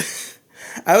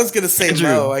 I was gonna say Andrew.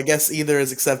 no. I guess either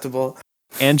is acceptable.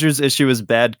 Andrew's issue is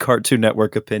bad Cartoon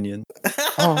Network opinion.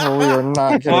 Oh, we are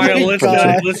not All right, going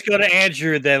let's go to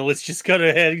Andrew then. Let's just go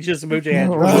ahead and just move to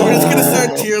Andrew. We're just gonna Oh.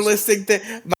 start tier listing things.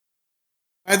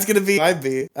 Mine's gonna be bad.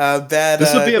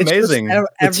 This would be It's just amazing. The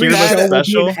every tier list show will be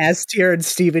special. an S tier, and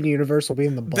Steven Universe will be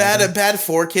in the bottom. bad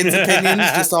 4Kids opinions.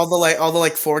 Just all the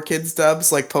 4Kids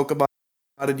dubs like Pokemon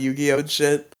and Yu-Gi-Oh and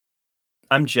shit.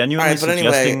 I'm genuinely Alright, but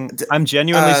anyway, suggesting. I'm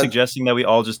genuinely suggesting that we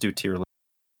all just do tier list.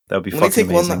 That would be Let me fucking take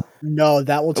amazing. one. No,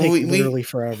 that will take We- literally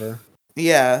forever.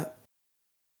 Yeah.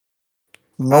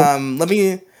 Nope. Let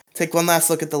me take one last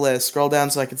look at the list. Scroll down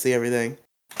so I can see everything.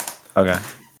 Okay.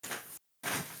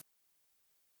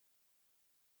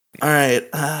 All right,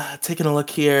 taking a look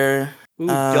here. Ooh,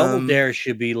 Double Um, Dare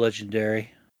should be legendary.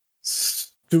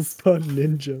 Super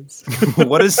ninjas.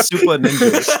 What is Super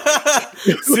Ninjas?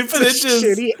 Super Ninjas.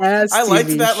 Shitty ass. I liked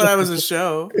that when I was a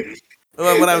show.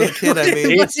 When I was a kid, I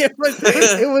mean.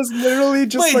 it was literally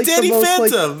just Wait, like Danny the most,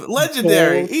 Phantom,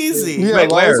 legendary, bullshit. easy. Yeah, Wait,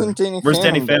 why where? isn't Danny Where's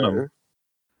Danny Phantom Phantom? there?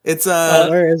 It's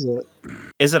where is it?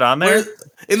 Is it on there? we're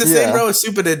in the same Yeah. row as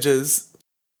Super Ninjas.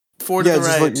 Four to Yeah, the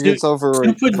just right. look, it's over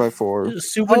right Super- by 4.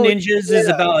 Super Oh, Ninjas is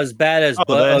about as bad as Oh,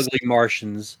 Butt that's- Ugly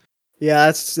Martians. Yeah,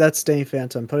 that's Danny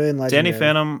Phantom. Put it in legendary.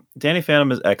 Danny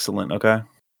Phantom is excellent. Okay,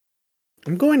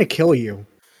 I'm going to kill you.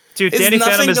 dude, Is Danny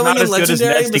nothing Phantom is going not in as good as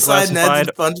legendary Ned's besides Ned's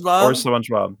Declassified and or SpongeBob?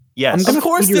 SpongeBob. I'm Yes, gonna Of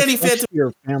course feed your Danny flesh Phantom to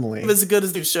your family. As good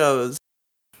as new shows.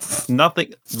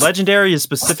 nothing. Legendary is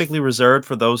specifically reserved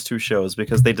for those two shows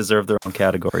because they deserve their own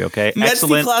category. Okay, Ned's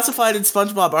excellent. Declassified and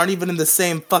SpongeBob aren't even in the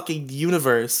same fucking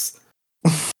universe.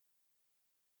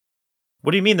 What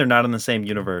do you mean they're not in the same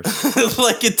universe?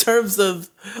 Like in terms of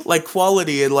like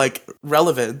quality and like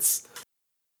relevance.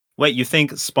 Wait, you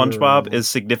think SpongeBob is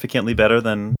significantly better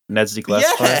than Ned's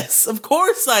Declassified? Yes, of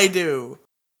course I do.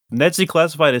 Ned's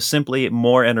Declassified is simply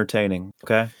more entertaining.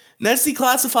 Okay. Ned's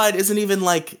Declassified isn't even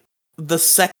like the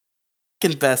second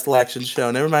best action show.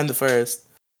 Never mind the first.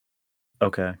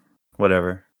 Okay.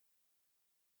 Whatever.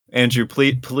 Andrew,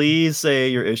 please say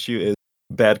your issue is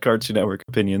bad Cartoon Network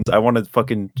opinions. I want to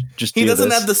fucking just He do doesn't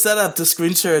this. have the setup to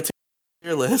screen share a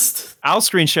tier list. I'll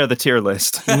screen share the tier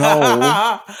list.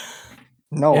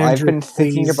 No, I've Andrew, been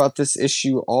thinking please. about this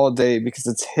issue all day because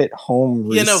it's hit home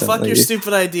recently. You know, fuck your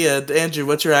stupid idea. Andrew,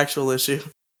 what's your actual issue?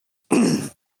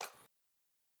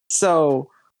 So,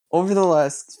 over the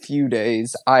last few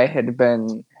days, I had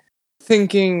been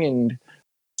thinking and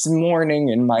mourning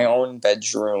in my own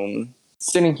bedroom,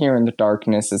 sitting here in the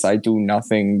darkness as I do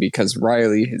nothing because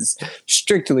Riley has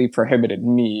strictly prohibited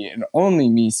me, and only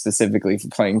me specifically, from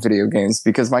playing video games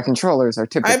because my controllers are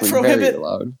typically very prohibit-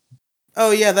 loud.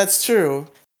 Oh yeah, that's true.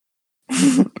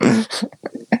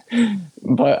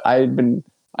 But I had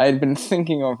been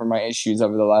thinking over my issues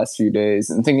over the last few days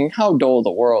and thinking how dull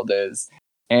the world is,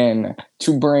 and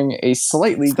to bring a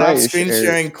slightly Stop grayish screen area-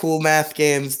 sharing cool math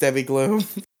games, Debbie Gloom.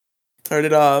 Turn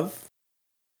it off.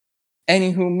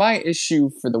 Anywho, my issue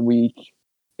for the week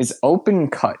is open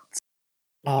cuts.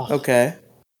 Oh, Okay.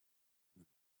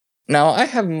 Now I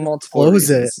have multiple Close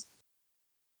it. reasons.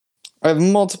 I have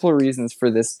multiple reasons for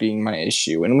this being my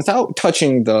issue, and without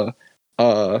touching the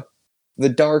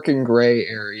dark and gray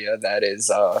area that is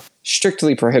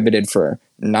strictly prohibited for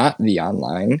not the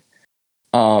online,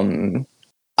 I'm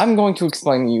going to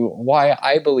explain to you why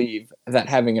I believe that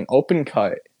having an open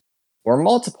cut or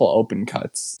multiple open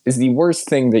cuts is the worst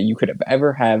thing that you could have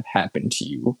ever have happen to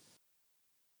you,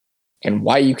 and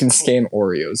why you can scan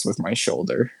Oreos with my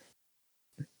shoulder.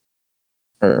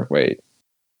 Or wait.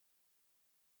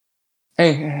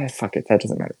 Hey, fuck it, that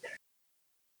doesn't matter.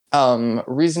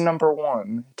 Reason number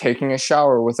 1, taking a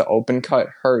shower with an open cut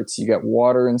hurts. You get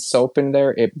water and soap in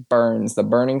there, it burns. The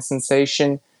burning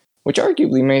sensation, which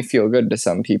arguably may feel good to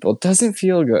some people, doesn't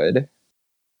feel good.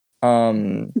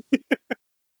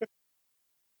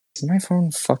 Is my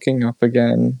phone fucking up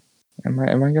again? Am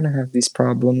I gonna have these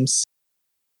problems?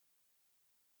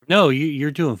 No,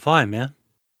 you're doing fine, man.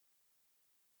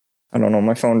 I don't know,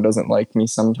 my phone doesn't like me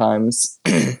sometimes.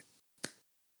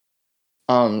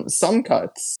 Some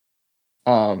cuts,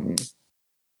 not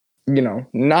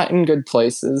in good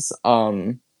places.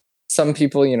 Some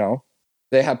people,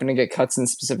 they happen to get cuts in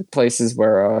specific places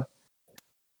where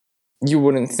you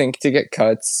wouldn't think to get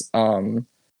cuts.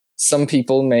 Some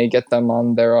people may get them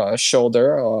on their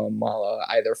shoulder while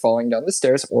either falling down the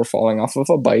stairs or falling off of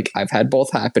a bike. I've had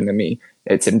both happen to me.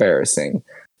 It's embarrassing.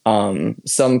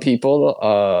 Some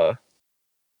people,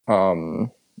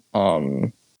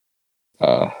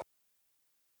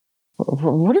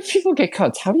 what if people get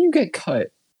cuts? How do you get cut?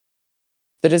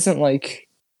 That isn't like,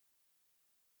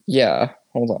 yeah,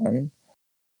 hold on.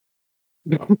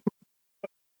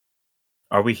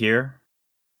 Are we here?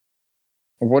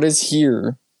 What is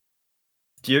here?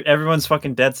 Everyone's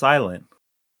fucking dead silent.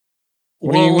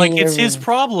 What do you Well, like mean it's his everyone-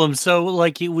 problem. So,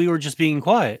 like we were just being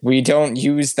quiet. We don't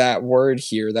use that word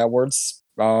here. That word's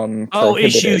Oh, prohibited.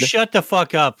 issue, shut the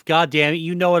fuck up! God damn it,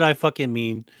 you know what I fucking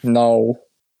mean. No.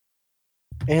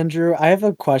 Andrew, I have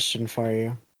a question for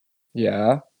you.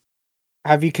 Yeah.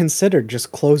 Have you considered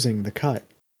just closing the cut?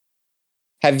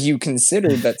 Have you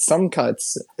considered that some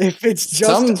cuts If it's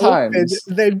just Sometimes.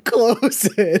 open, then close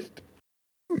it.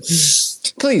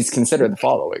 Please consider the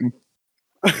following.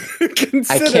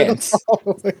 Consider can't. the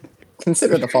following.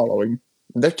 Consider the following.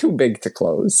 They're too big to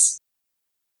close.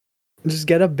 Just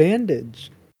get a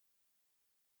bandage.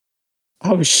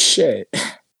 Oh shit.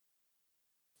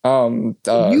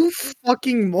 You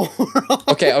fucking moron.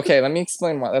 Okay, let me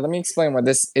explain why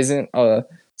this isn't a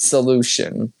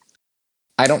solution.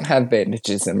 I don't have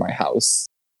bandages in my house.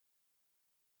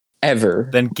 Ever.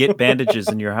 Then get bandages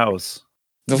in your house.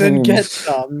 Then get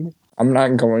some. I'm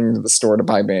not going to the store to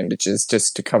buy bandages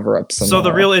just to cover up some. So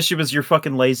the real issue is your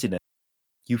fucking laziness.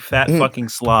 You fat fucking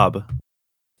slob.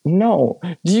 No.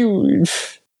 Fuck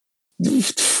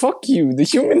you. The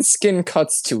human skin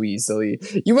cuts too easily.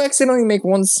 You accidentally make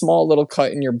one small little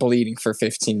cut and you're bleeding for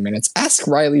 15 minutes. Ask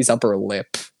Riley's upper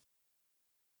lip.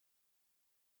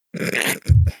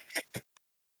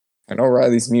 I know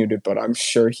Riley's muted, but I'm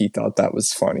sure he thought that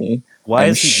was funny. Why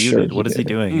I'm is he sure muted? he What is he did.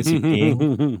 doing? Is he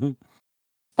peeing?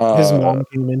 His mom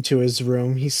came into his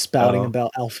room. He's spouting Oh.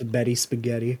 about alphabetti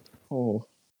spaghetti. Oh,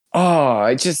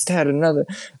 I just had another.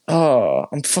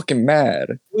 I'm fucking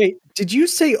mad. Wait, did you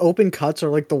say open cuts are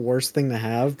like the worst thing to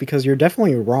have? Because you're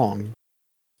definitely wrong.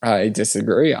 I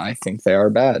disagree. I think they are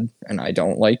bad, and I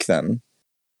don't like them.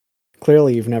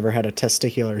 Clearly, you've never had a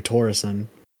testicular torsion.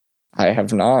 I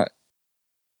have not.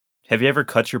 Have you ever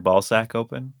cut your ball sack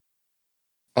open?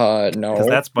 No. Because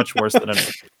that's much worse than an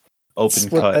open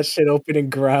Split that cut. shit open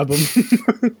and grab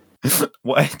them.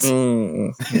 What?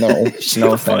 No, Shut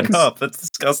no the fuck thanks. up. That's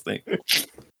disgusting.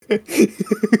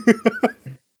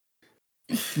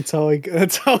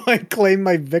 That's how I claim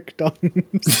my victims.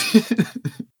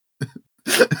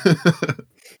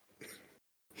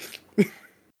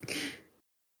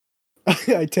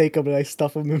 I take them and I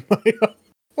stuff them in my own.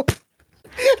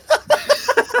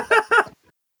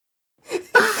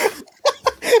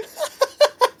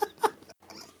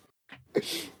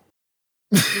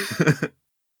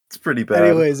 It's pretty bad.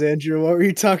 Anyways, Andrew, what were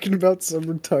you talking about? Some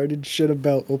retarded shit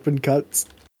about open cuts.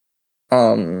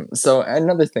 So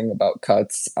another thing about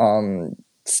cuts,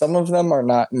 some of them are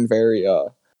not in very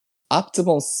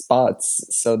optimal spots,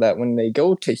 so that when they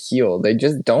go to heal, they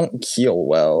just don't heal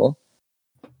well.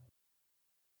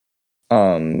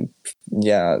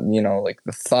 Yeah, like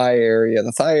the thigh area.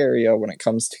 The thigh area, when it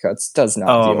comes to cuts, does not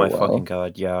Oh heal my well. fucking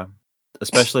god, yeah.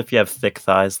 Especially if you have thick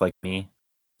thighs like me.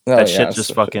 Oh, That yeah, shit just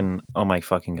so- fucking, oh my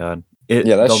fucking god. Yeah,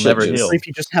 that they'll shit never just- heal. Especially if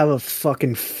you just have a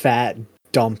fucking fat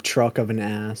dump truck of an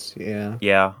ass. Yeah.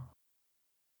 Yeah.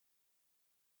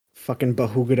 Fucking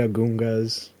bahugada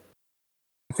gungas.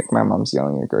 I think my mom's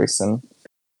yelling at Grayson.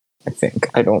 I think.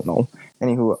 I don't know.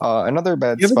 Anywho, another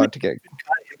bad You ever spot to get.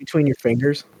 Cut in between your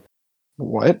fingers.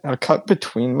 What? A cut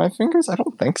between my fingers? I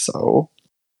don't think so.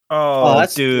 Oh,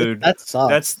 dude. That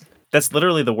sucks. That's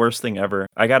literally the worst thing ever.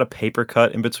 I got a paper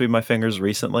cut in between my fingers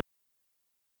recently.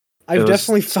 I've was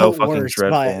definitely so felt fucking worse,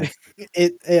 dreadful. but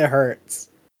it hurts.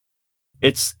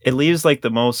 It leaves like the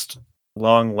most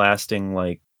long lasting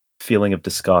like feeling of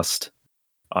disgust.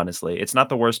 Honestly, it's not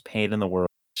the worst pain in the world.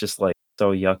 It's just like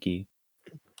so yucky.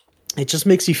 It just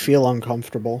makes you feel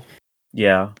uncomfortable.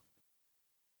 Yeah.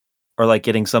 Or like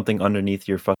getting something underneath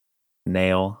your fucking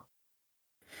nail.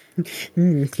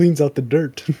 Cleans out the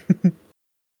dirt.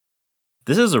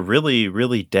 This is a really,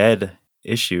 really dead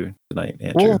issue tonight,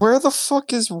 Andrew. Well, where the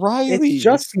fuck is Riley? It's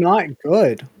just not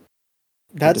good.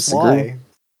 That's disagree. why.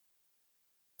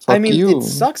 Fuck I mean, you. it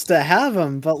sucks to have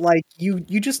him, but like you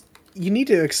need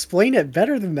to explain it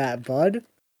better than that, bud.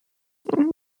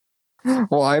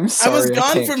 Well, I'm sorry. I was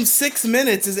gone can't- from 6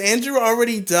 minutes. Is Andrew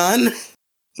already done?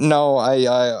 No,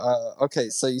 okay,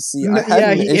 so you see, I No, had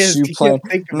yeah, an he is. issue He planned.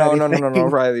 can't think of No, anything.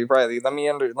 Riley, let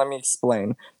me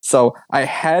explain. So I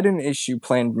had an issue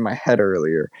planned in my head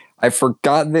earlier. I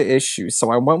forgot the issue,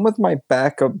 so I went with my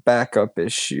backup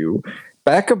issue.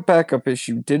 Backup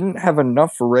issue didn't have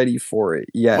enough ready for it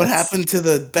yet. What happened to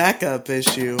the backup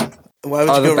issue? Why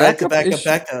would you the go right to backup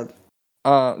backup?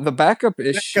 The backup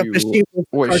issue was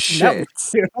Cartoon shit.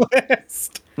 Network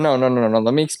list. No.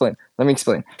 Let me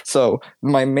explain. So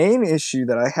my main issue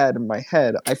that I had in my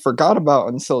head, I forgot about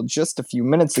until just a few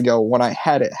minutes ago when I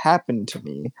had it happen to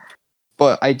me.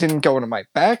 But I didn't go into my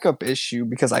backup issue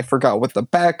because I forgot what the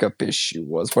backup issue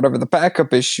was. Whatever the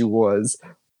backup issue was,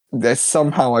 that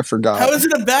somehow I forgot. How is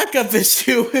it a backup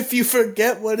issue if you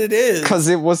forget what it is? Because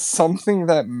it was something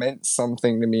that meant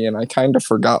something to me, and I kind of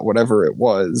forgot whatever it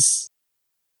was.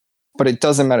 But it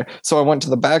doesn't matter. So I went to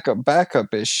the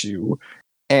backup issue,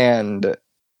 and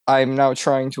I'm now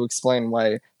trying to explain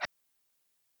why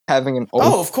having an open...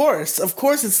 Oh, of course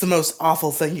it's the most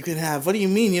awful thing you can have. What do you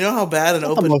mean? You know how bad an Not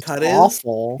the open most cut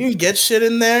awful. is? You can get shit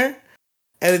in there,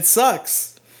 and it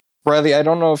sucks. Riley, I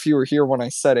don't know if you were here when I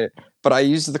said it, but I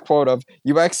used the quote of,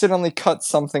 you accidentally cut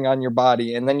something on your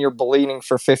body, and then you're bleeding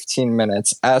for 15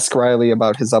 minutes. Ask Riley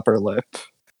about his upper lip.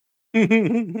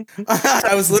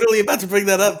 I was literally about to bring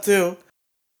that up, too.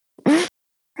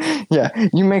 Yeah,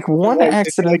 you make one Wait, did you,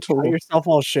 accidental... like, cut yourself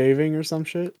while shaving or some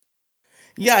shit?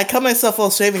 Yeah, I cut myself while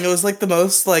shaving. It was like the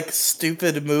most, like,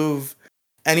 stupid move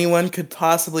anyone could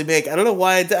possibly make. I don't know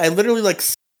why I did. I literally, like,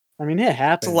 I mean, it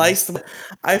happened. sliced.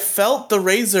 I felt the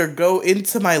razor go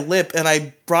into my lip, and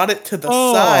I brought it to the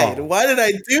side. Why did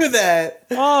I do that?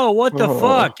 Oh, what the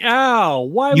fuck? Ow!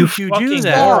 Why You would you do fucking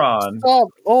that? moron. Stop!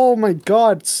 Oh my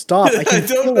god! Stop! I can I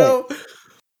don't feel know. it.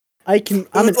 I'm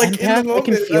It was an like in the empath. I moment.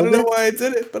 can I feel don't know it. why I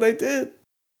did it, but I did.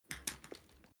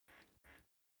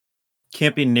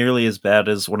 Can't be nearly as bad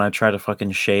as when I try to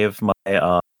fucking shave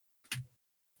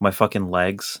my fucking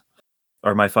legs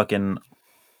or my fucking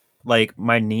like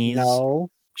my knees. No.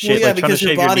 Shit, Well, yeah, like trying to because your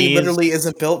shave your body knees, literally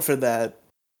isn't built for that.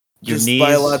 your just knees,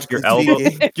 biologically your elbow.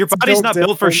 speaking. Your It's body's built not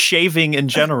built for different. shaving in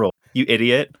general. You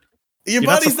idiot. Your You're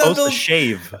not body's supposed not to built.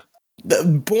 shave. The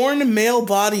born male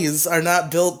bodies are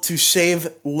not built to shave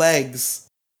legs.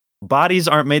 Bodies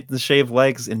aren't made to shave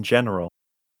legs in general.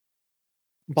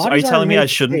 So are you Bodies aren't telling me made I to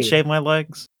shouldn't shave my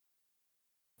legs?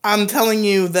 I'm telling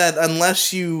you that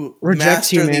unless you Reject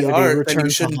master the humanity, art, then return you to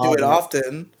shouldn't do it Hobbit.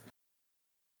 often.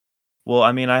 Well,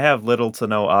 I mean, I have little to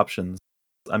no options.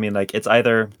 I mean, like, it's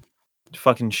either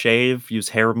fucking shave, use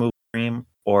hair removal cream,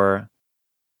 or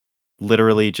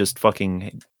literally just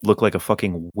fucking look like a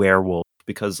fucking werewolf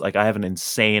because, like, I have an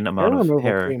insane Hair amount of removal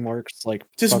hair. cream works like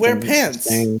Just wear fucking pants.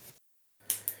 insane.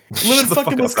 Live Shut in the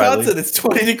fucking fuck up, Riley. Wisconsin. It's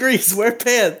 20 degrees. Wear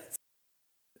pants.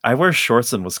 I wear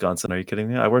shorts in Wisconsin. Are you kidding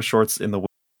me? I wear shorts in the winter.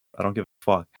 I don't give a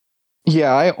fuck.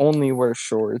 Yeah, I only wear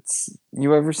shorts.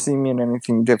 You ever see me in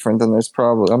anything different, then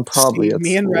I'm probably See, at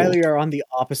me and school. Riley are on the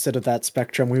opposite of that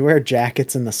spectrum. We wear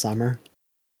jackets in the summer.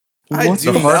 I What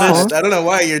do the not. fuck? I don't know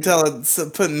why you're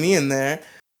putting me in there.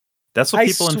 That's what I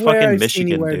people in swear fucking I've seen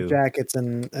you Michigan wear do. jackets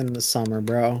in the summer,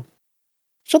 bro.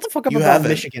 Shut the fuck up You about haven't.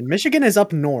 Michigan. Michigan is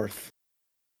up north.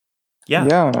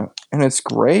 Yeah. And it's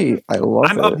great. I love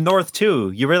I'm it. up north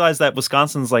too. You realize that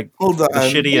Wisconsin's like Hold on. the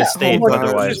shittiest state hold on. Which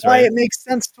otherwise, is why right? it makes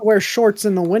sense to wear shorts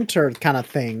in the winter, kind of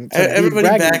thing. to be Everybody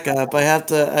bragging back up. I have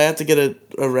to get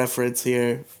a reference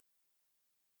here.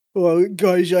 Well,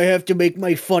 guys, I have to make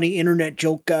my funny internet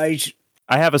joke, guys.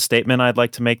 I have a statement I'd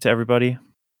like to make to everybody.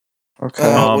 Okay.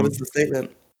 What is the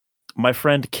statement? My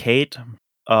friend Kate,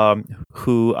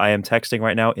 who I am texting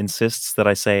right now, insists that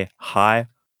I say hi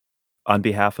on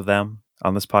behalf of them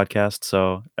on this podcast.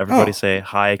 So everybody say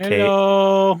hi, Kate.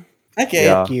 Hello. Okay.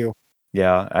 Yeah. Fuck you.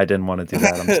 Yeah, I didn't want to do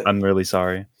that. I'm really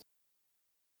sorry.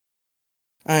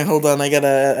 All right, hold on. I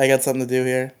got something to do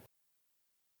here.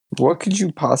 What could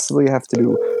you possibly have to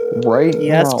do right He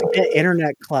has now? to get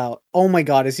internet clout. Oh my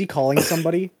god, is he calling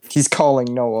somebody? He's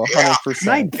calling Noah, 100%. Can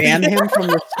I ban him from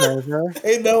the server?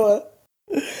 Hey Noah.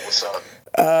 What's up?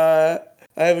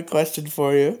 I have a question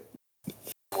for you.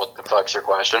 What the fuck's your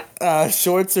question?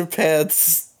 Shorts or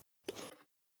pants?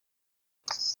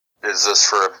 Is this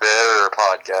for a bit or a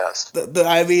podcast?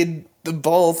 I mean,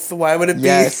 Both. Why would it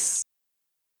Yes.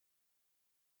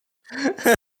 be?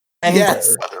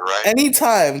 Yes. Weather, right?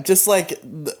 Anytime. Just like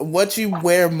what you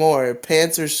wear more,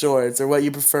 pants or shorts, or what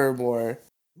you prefer more.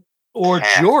 Or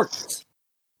Pants. jorts.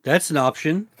 That's an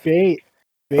option. Okay,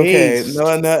 Based.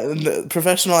 no,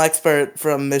 professional expert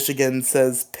from Michigan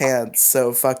says pants,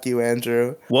 so fuck you,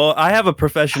 Andrew. Well, I have a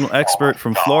professional expert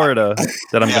from Florida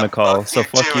that I'm Yeah, gonna call. fuck So you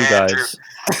fuck too, you Andrew.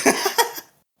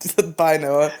 guys. Bye,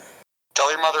 Noah. Tell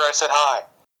your mother I said hi.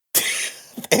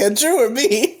 Andrew or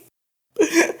me?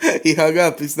 He hung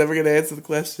up. He's never gonna answer the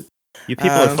question. You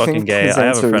people are I fucking think gay. his I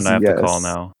have a answer friend is I have to call yes.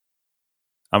 now.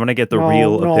 I'm gonna get the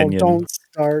real opinion. Don't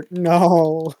start.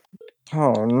 No.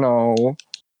 Oh no.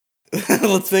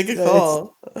 Let's make a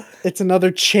call. It's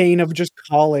another chain of just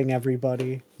calling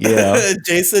everybody. Yeah,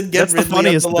 Jason, get that's the Ridley on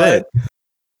funniest the line. bit.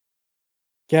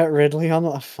 Get Ridley on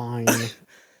the fine.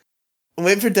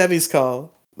 Wait for Debbie's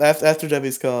call. After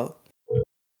Debbie's call.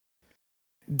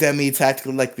 Demi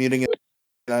tactically muting and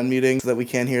unmuting so that we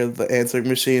can't hear the answering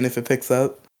machine if it picks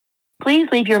up. Please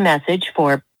leave your message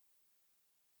for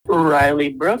Riley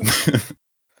Brooks.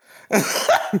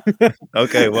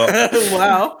 Okay, well,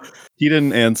 Wow. he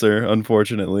didn't answer,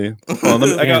 unfortunately. Well,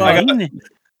 I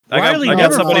Riley got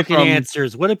never somebody fucking from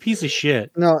answers. What a piece of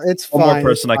shit. No, it's one fine. more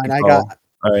person I it's can fine. call.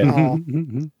 All right.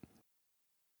 Oh.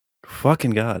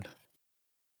 Fucking God.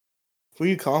 Who are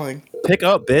you calling? Pick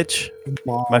up, bitch.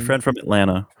 Mom. My friend from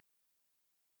Atlanta.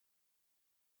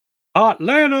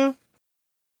 Atlanta.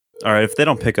 All right, if they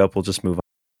don't pick up, we'll just move on.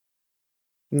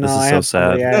 No, This is I so have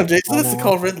somebody sad. I No, have to Jason has to now.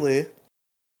 call Ridley.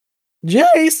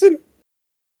 Jason.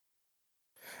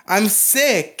 I'm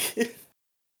sick.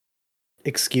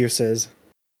 Excuses.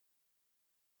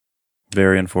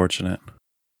 Very unfortunate.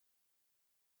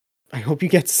 I hope you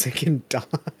get sick and die.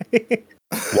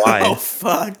 Why? Oh,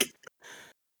 fuck.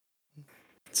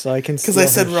 So I can. Because I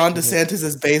steal said her Ron shit. DeSantis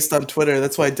is based on Twitter.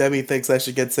 That's why Debbie thinks I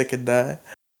should get sick and die.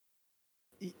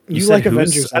 You said like who's?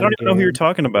 Avengers? I don't even know who you're Endgame.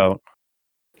 talking about.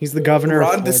 He's the governor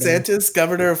Ron of Florida. DeSantis,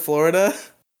 governor of Florida.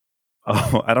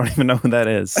 Oh, I don't even know who that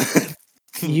is.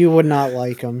 You would not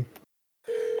like him.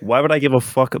 Why would I give a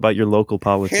fuck about your local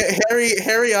politics?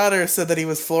 Harry Otter said that he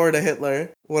was Florida Hitler.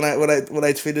 When I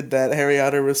tweeted that, Harry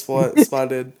Otter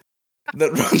responded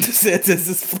that Ron DeSantis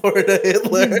is Florida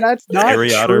Hitler. That's not Harry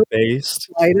true. Otter based.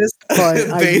 Slightest, but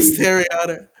I Based mean, Harry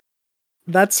Otter.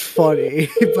 that's funny,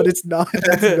 but it's not.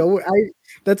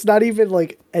 That's not even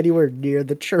like anywhere near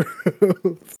the truth.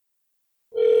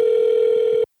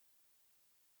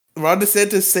 Ron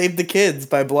DeSantis saved the kids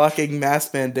by blocking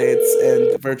mask mandates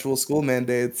and virtual school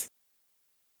mandates.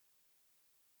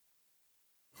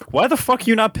 Why the fuck are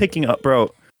you not picking up,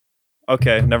 bro?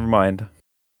 Okay, never mind.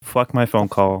 Fuck my phone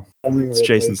call. It's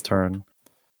Jason's turn.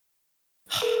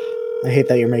 I hate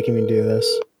that you're making me do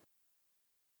this.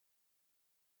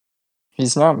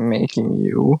 He's not making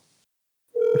you.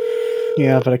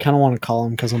 Yeah, but I kind of want to call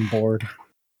him because I'm bored.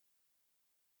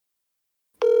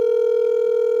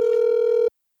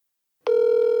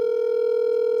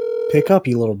 Pick up,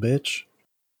 you little bitch.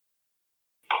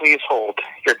 Please hold.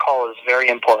 Your call is very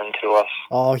important to us.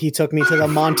 Oh, he took me to the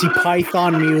Monty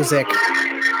Python music.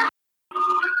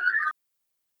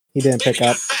 He didn't pick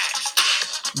up.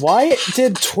 Why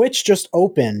did Twitch just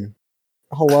open?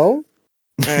 Hello?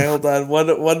 Alright, hold on.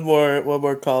 One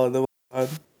more call and then we're on.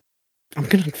 I'm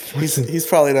gonna. He's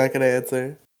probably not gonna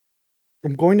answer.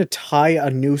 I'm going to tie a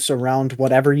noose around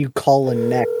whatever you call a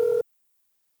neck.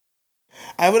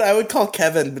 I would call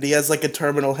Kevin, but he has like a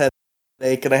terminal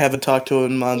headache, and I haven't talked to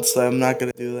him in months, so I'm not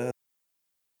gonna do that.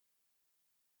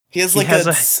 He has like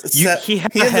he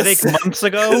had a headache months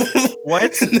ago?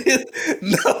 What?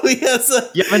 No, he has a.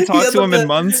 You haven't talked to him in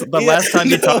months? The last time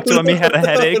you talked to him, he had a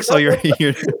headache, so you're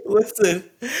here. Listen,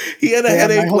 he had a Damn,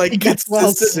 I headache hope like he gets well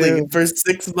consistently soon. for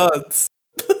 6 months.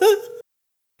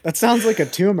 That sounds like a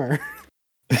tumor.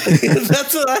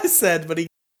 That's what I said, but he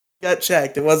got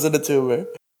checked. It wasn't a tumor.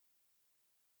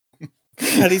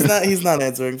 And he's not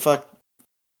answering. Fuck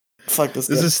this.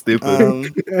 This guy. is stupid.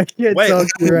 I can't Wait, talk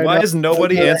to you right why now. is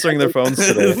nobody answering their phones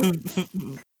today?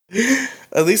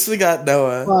 At least we got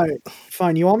Noah.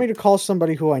 Fine. You want me to call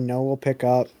somebody who I know will pick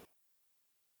up?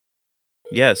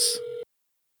 Yes.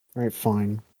 All right,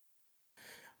 fine.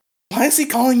 Why is he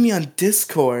calling me on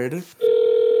Discord?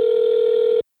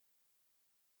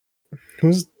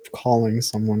 Who's calling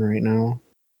someone right now?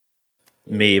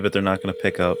 Me, but they're not going to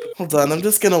pick up. Hold on, I'm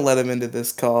just gonna let him into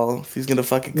this call. If he's gonna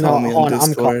fucking call me on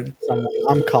Discord.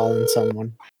 I'm calling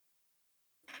someone.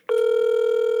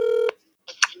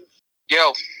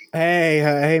 Yo,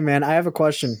 Hey, man, I have a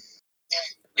question.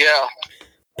 yeah.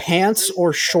 Pants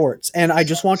or shorts? And I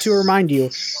just want to remind you,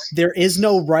 there is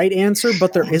no right answer,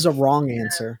 but there is a wrong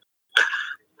answer.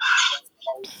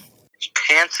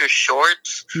 pants or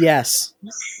shorts? Yes.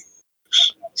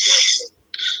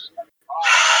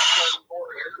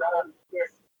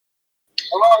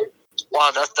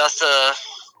 Wow, that's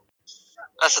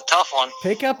a tough one.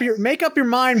 Make up your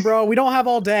mind, bro. We don't have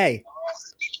all day.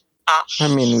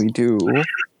 I mean, we do.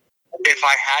 If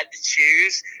I had to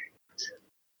choose,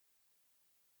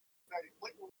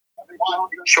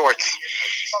 shorts.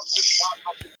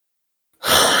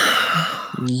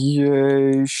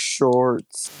 Yay,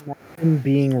 shorts. Imagine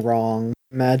being wrong.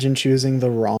 Imagine choosing the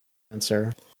wrong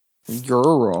answer. You're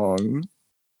wrong.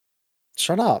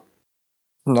 Shut up.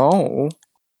 No.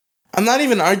 I'm not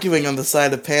even arguing on the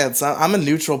side of pants. I'm a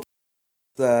neutral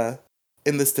in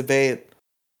this debate.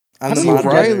 I'm How the do you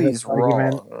moderator. get Riley's this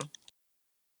argument? wrong.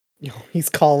 Yo, he's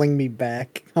calling me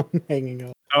back. I'm hanging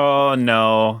up. Oh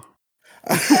no.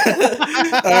 All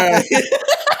right.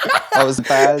 Oh, is it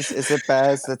Baz? Is it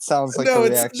Baz? That sounds like the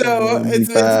reaction would be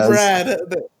it's Baz. Brad. It's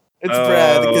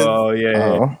Brad because Oh yeah.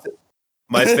 Oh.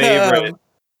 My favorite.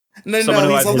 no, Someone who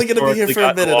he's I've only going to be here historically for a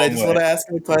gotten minute. I along just with. want to ask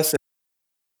him a question.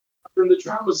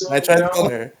 I tried to call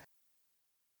her.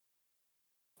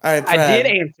 All right, Brad. I did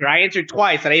answer. I answered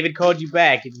twice, and I even called you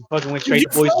back, and you fucking went straight Your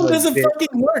to voicemail. phone doesn't you bitch.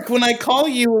 fucking work. When I call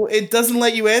you, it doesn't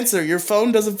let you answer. Your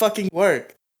phone doesn't fucking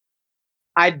work.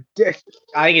 I think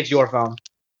it's your phone.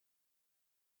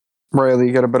 Riley,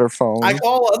 you got a better phone. I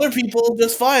call other people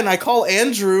just fine. I call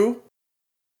Andrew.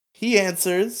 He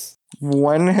answers.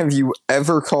 When have you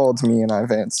ever called me and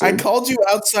I've answered? I called you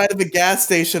outside of a gas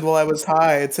station while I was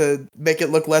high to make it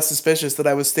look less suspicious that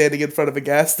I was standing in front of a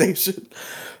gas station.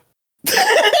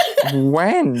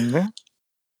 When?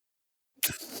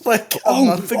 Like a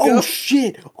month ago. Oh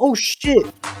shit! Oh shit!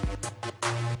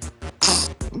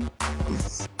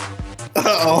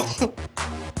 Uh-oh.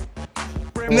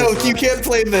 No, you can't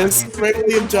play this. Ray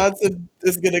William Johnson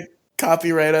is gonna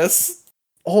copyright us.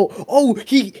 Oh,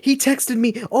 he texted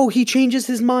me. Oh, he changes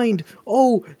his mind.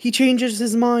 Oh, he changes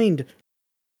his mind.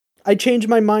 I changed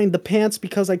my mind. The pants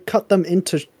because I cut them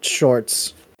into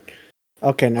shorts.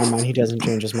 Okay, never mind. He doesn't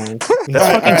change his mind. That's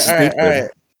All fucking right, stupid. all right.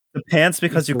 The pants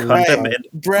because you cut Right. them in.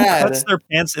 Brad. Who cuts their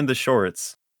pants into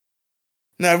shorts?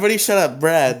 No, everybody shut up.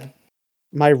 Brad.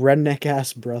 My redneck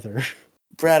ass brother.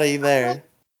 Brad, are you there?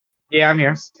 Yeah, I'm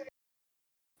here.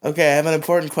 Okay, I have an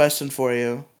important question for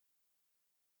you.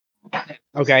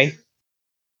 Okay.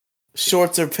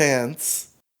 Shorts or pants?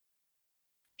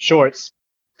 Shorts.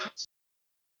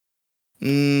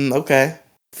 Okay.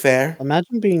 Fair.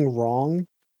 Imagine being wrong.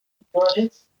 The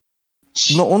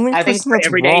only I think person for that's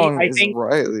every day, wrong I is think-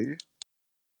 Riley.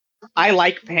 I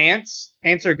like pants.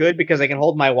 Pants are good because I can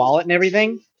hold my wallet and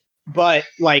everything. But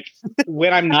like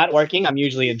when I'm not working, I'm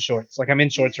usually in shorts. Like I'm in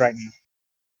shorts right now.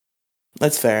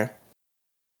 That's fair.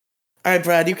 All right,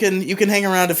 Brad, you can hang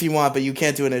around if you want, but you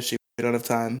can't do an issue. We don't have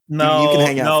time. No, you can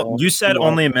hang out. no. though, You if said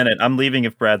want. only a minute. I'm leaving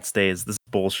if Brad stays. This is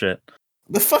bullshit.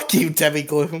 The fuck you, Debbie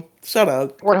Gloom. Shut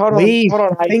up. Wait, hold Leave.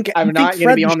 on. I think I'm I not think going to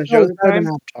Fred be the on the show show is this better than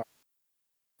time. Avatar.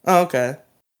 Oh, okay.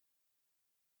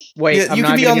 Wait, Yeah, I'm you not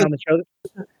can be going to on be on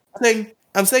the show.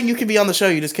 I'm saying you can be on the show.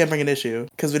 You just can't bring an issue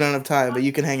because we don't have time. But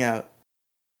you can hang out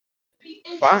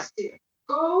Fine.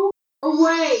 Go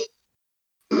away.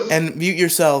 and mute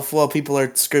yourself while people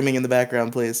are screaming in the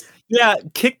background, please. Yeah,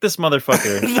 kick this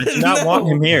motherfucker. I do not want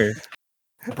him here.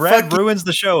 Brad Fuck ruins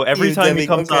the show every you, time he Debbie.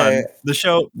 comes Okay. on.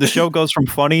 The show goes from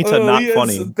funny to Oh, not he has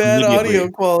funny bad immediately. audio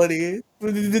quality.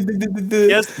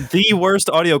 He has the worst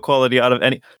audio quality out of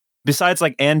any. Besides,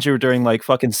 like Andrew during like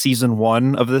fucking season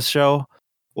 1 of this show,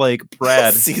 like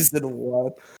Brad Season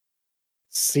 1.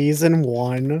 Season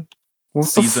 1. What the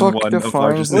Season fuck 1 of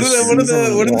defines Largest What are this the what are the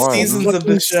season what are the one? seasons of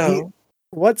this show?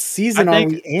 What season I are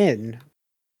think- we in?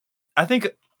 I think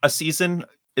a season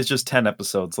is just 10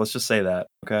 episodes. Let's just say that,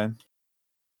 okay?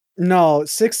 No,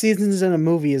 6 seasons in a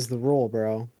movie is the rule,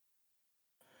 bro.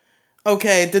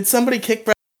 Okay, did somebody kick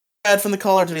Brad from the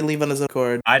call or did he leave on his own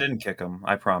accord? I didn't kick him.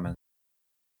 I promise.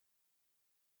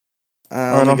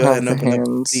 I Let me don't go ahead have and the open up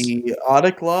hands. the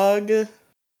audit log.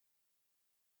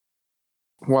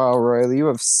 Wow, Riley, you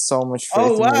have so much faith Oh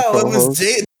in your wow, it was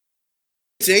co-host.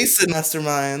 Jason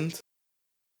Mastermind.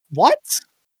 What?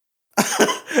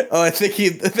 Oh, I think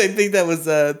that was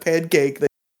a pancake that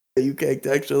you caked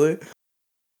actually.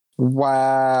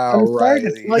 Wow, I'm sorry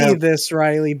Riley. to tell you this,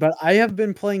 Riley, but I have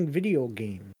been playing video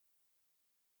games.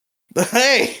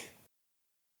 Hey,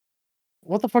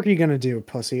 What the fuck are you gonna do,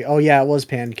 pussy? Oh yeah, it was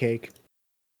pancake.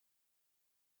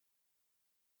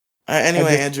 anyway, I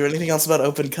just- Andrew, anything else about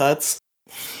open cuts?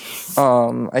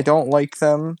 I don't like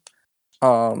them.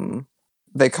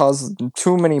 They cause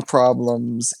too many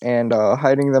problems, and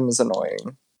hiding them is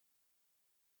annoying.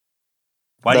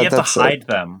 Why do you have That's to it. hide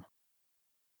them?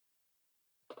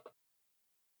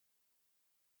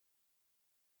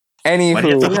 Why do you have to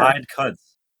Anywho, hide cuts?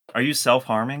 Are you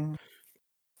self-harming?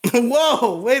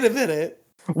 Whoa! Wait a minute.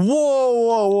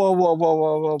 whoa.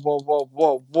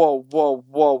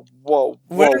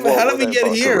 How did we there,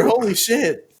 get here? Buckaroo. Holy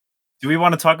shit! Do we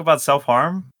want to talk about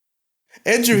self-harm?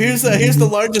 Andrew, here's the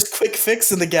largest quick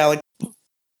fix in the galaxy.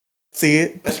 See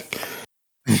it?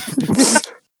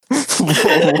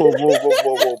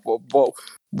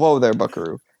 Whoa there,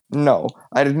 Buckaroo. No,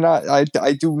 I did not. I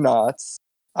do not.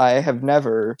 I have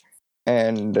never.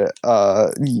 And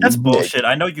That's bullshit.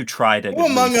 I know you tried it. Who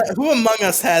among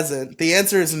us hasn't? The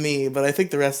answer is me, but I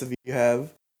think the rest of you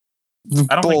have.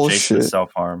 I don't think Jason is bullshit.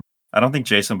 self-harm. I don't think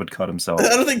Jason would cut himself. I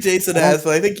don't think Jason I don't- has,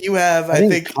 but I think you have. I didn't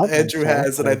think cut Andrew myself,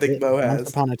 has, and but I think Mo Once has.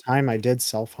 upon a time, I did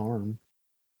self-harm.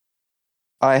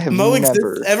 I have Mo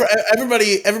never.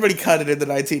 everybody cut it in the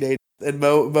 1980s, and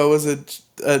Mo was a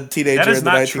teenager That is in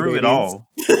the not 1980s. true at all.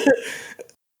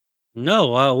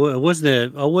 No, I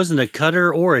wasn't a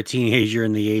cutter or a teenager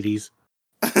in the 80s.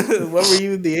 What were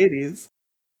you in the 80s?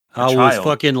 I was child.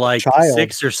 fucking like Child.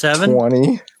 6 or 7.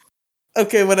 20.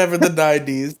 Okay, whatever. The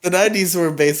 90s. The 90s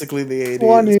were basically the 80s.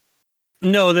 20.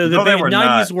 No, the No, they were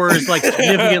 90s not. were like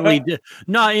significantly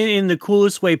not in the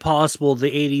coolest way possible. The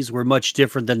 80s were much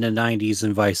different than the 90s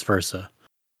and vice versa.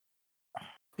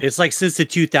 It's like since the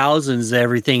 2000s,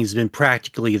 everything's been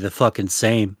practically the fucking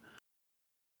same.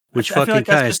 Which I feel fucking like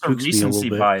that's kind of just a spooks me a little recency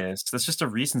bit. bias. That's just a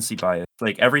recency bias.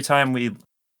 Like every time we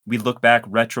look back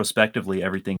retrospectively,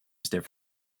 everything is different.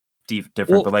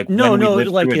 Well, but like no, when we no, live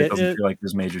like, through it, it doesn't feel like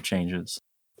there's major changes.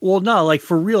 Well, no, like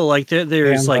for real, like there's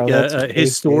Damn, like bro, that's tasty.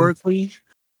 historically,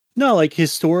 no, like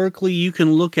historically, you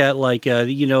can look at like the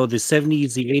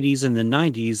 70s, the 80s, and the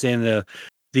 90s, and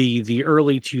the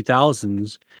early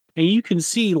 2000s, and you can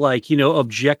see like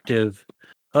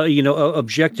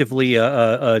objectively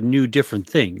new different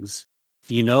things.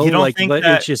 You don't like, think but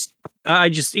that- it's just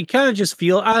it kind of just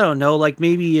feel, I don't know, like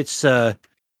maybe it's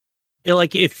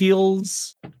it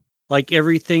feels like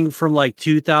everything from like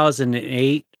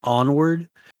 2008 onward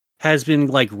has been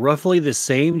like roughly the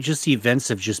same, just events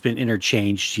have just been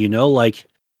interchanged, like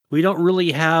we don't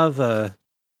really have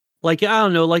like, I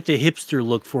don't know, like the hipster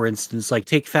look, for instance, like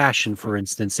take fashion, for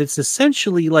instance. It's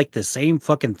essentially like the same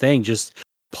fucking thing, just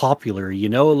popular,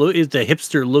 the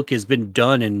hipster look has been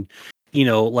done in,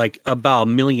 like about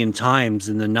 1 million times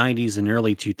in the 90s and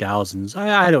early 2000s.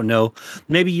 I don't know.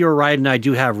 Maybe you're right and I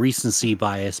do have recency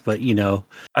bias, but I think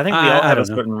we all I have a don't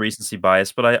know. certain recency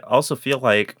bias, but I also feel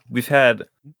like we've had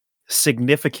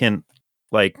significant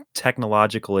like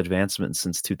technological advancements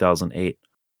since 2008.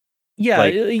 Yeah,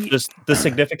 Like just the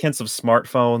significance of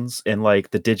smartphones and like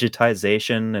the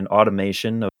digitization and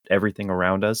automation of everything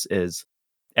around us is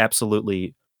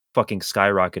absolutely fucking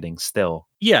skyrocketing still.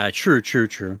 yeah, true.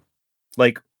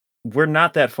 Like we're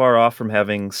not that far off from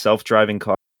having self-driving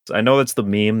cars. I know that's the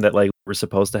meme that like we're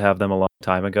supposed to have them a long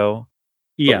time ago.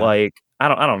 Yeah. But like I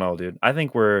don't know, dude. I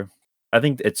think we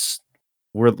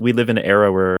live in an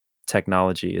era where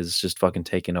technology is just fucking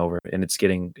taking over and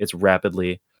it's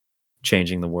rapidly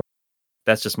changing the world.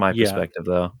 That's just my Yeah. perspective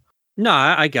though. No,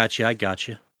 I got you.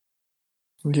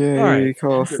 Yay, All right.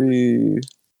 coffee.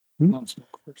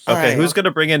 Okay, who's right.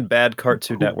 gonna bring in bad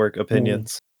Cartoon Network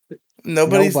opinions?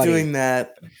 Nobody's Nobody. doing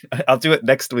that. I'll do it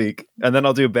next week, and then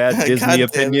I'll do bad God Disney damn it.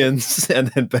 opinions, and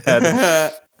then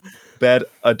bad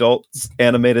adult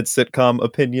animated sitcom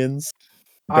opinions,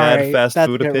 All bad right, fast that's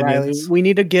food it, Riley. opinions. We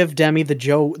need to give Demi the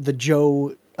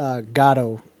Joe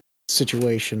Gatto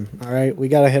situation. All right, we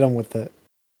gotta hit him with it.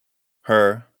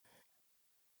 Her.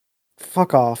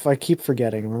 Fuck off! I keep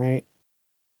forgetting. All right.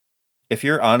 If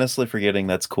you're honestly forgetting,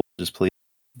 that's cool. Just please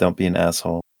don't be an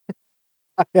asshole.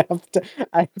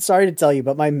 I'm sorry to tell you,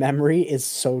 but my memory is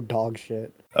so dog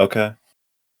shit. Okay.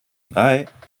 All right.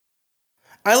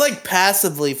 I like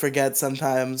passively forget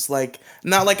sometimes. Like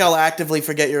not like I'll actively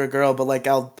forget you're a girl, but like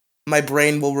my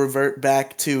brain will revert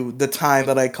back to the time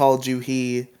that I called you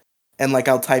he, and like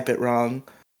I'll type it wrong.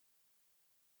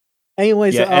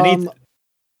 Anyways, Yeah,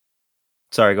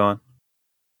 Sorry, go on.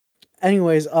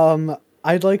 Anyways,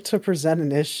 I'd like to present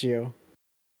an issue.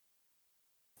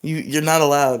 You're not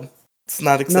allowed. It's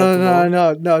not acceptable.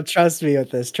 No. Trust me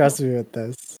with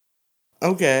this.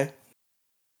 Okay.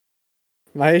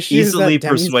 My issue Easily is that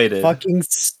Demi's persuaded. fucking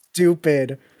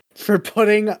stupid for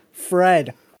putting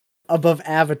Fred above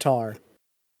Avatar.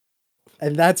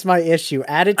 And that's my issue.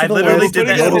 Add it to I the literally list. did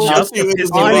that Putting it just on to you piss is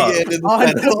you putting off. it in the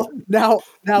title.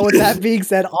 Now, with that being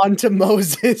said, on to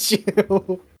Mo's issue.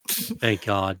 Thank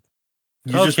God.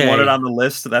 You just want it on the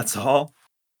list, that's all?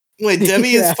 Wait,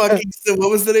 Demi Yeah. is fucking. What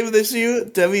was the name of this issue?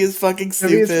 Demi is fucking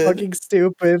Demi stupid. is fucking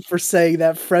stupid for saying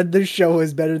that Fred the Show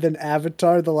is better than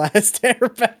Avatar: The Last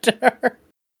Airbender.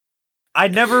 I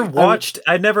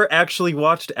never actually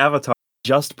watched Avatar.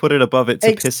 Just put it above it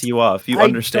to piss you off. You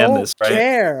understand this, right?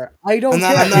 Care. I don't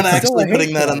care. I'm not It's still a actually hate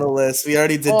putting that on the crime. list. We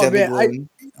already did Oh, man, Demigloom.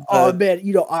 Oh man,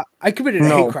 you know, I committed a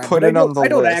No, hate crime. put but it on the I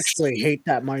don't list. actually hate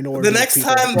that minority. The of next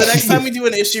people. time we do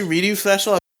an issue redo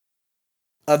special,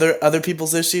 other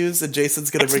people's issues, and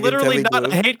Jason's gonna It's bring literally in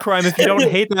not a hate crime if you don't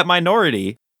hate that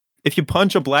minority. If you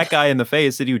punch a black guy in the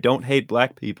face and you don't hate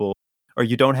black people, or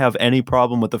you don't have any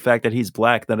problem with the fact that he's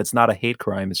black, then it's not a hate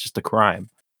crime. It's just a crime.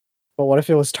 But what if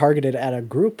it was targeted at a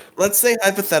group? Let's say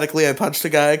hypothetically, I punched a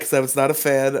guy because I was not a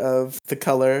fan of the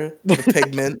color, the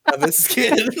pigment of his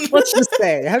skin. Let's just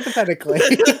say hypothetically.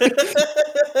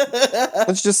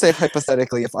 Let's just say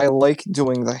hypothetically, if I like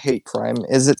doing the hate crime,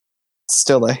 is it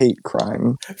still a hate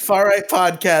crime? Far right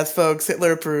podcast, folks.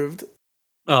 Hitler approved.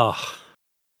 Oh,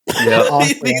 Yeah.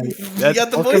 You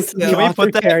got the voicemail. Can we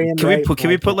put that? Authoritarian Can we right put? Can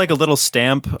we put like a little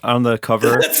stamp on the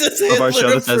cover That says of our show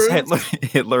Hitler that says approved.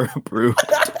 Hitler approved?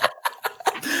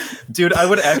 Dude, I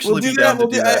would actually We'll do be that. down to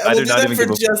do that. I We'll do do not that even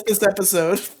for give a. just this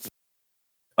episode.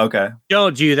 Okay.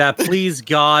 don't do that, please,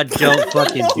 God! Don't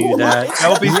fucking do that. That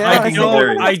would be fucking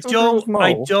hilarious. I don't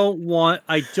want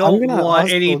gonna also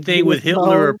anything agree with with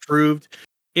Hitler Mo. approved.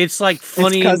 It's like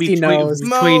funny 'cause he knows. between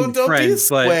Mo, don't be friends,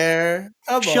 but square.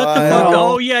 Come shut on. the fuck up. No.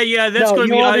 Oh yeah, that's No, going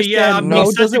to you be yeah. I'm understand. being Mo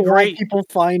such a doesn't great want people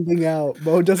finding out.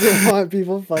 Mo doesn't want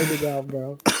people finding out,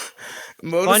 bro.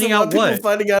 Mo Finding doesn't out want people what?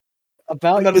 finding out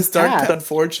About his dark cat. pet on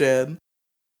 4chan.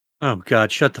 Oh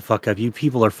God, shut the fuck up! You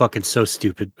people are fucking so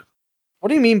stupid. What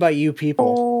do you mean by you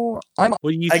people? Oh, I'm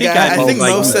What do you I think? think mean by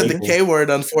Mo you said the people? K word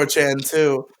on 4chan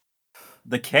too.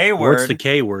 The K What's word. the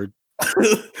K word?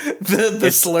 the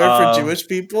It's, slur for Jewish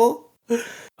people.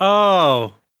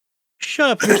 Oh, shut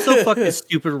up! You're so fucking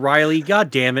stupid, Riley. God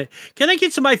damn it! Can I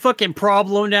get to my fucking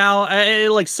problem now?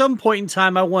 Like some point in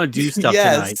time, I want to do stuff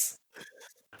tonight. Yes.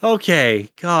 Okay,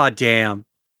 god damn.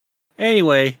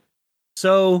 Anyway,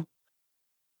 so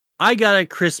I got a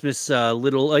Christmas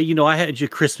little, I had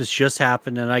Christmas just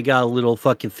happened and I got a little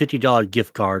fucking $50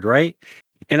 gift card, right?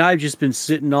 And I've just been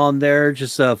sitting on there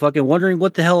just fucking wondering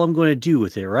what the hell I'm going to do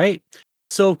with it, right?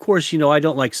 So of course, I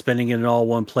don't like spending it in all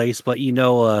one place, but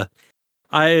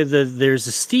there's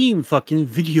a Steam fucking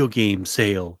video game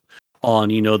sale on,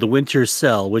 the winter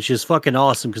sale, which is fucking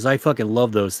awesome because I fucking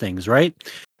love those things, right?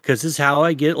 Because this is how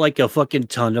I get like a fucking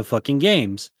ton of fucking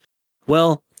games.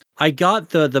 Well, I got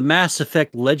the Mass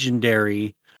Effect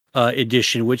Legendary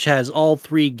edition, which has all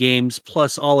 3 games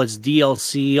plus all its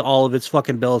DLC, all of its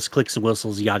fucking bells, clicks, and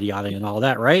whistles, yada yada, and all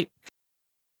that, right?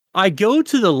 I go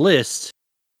to the list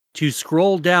to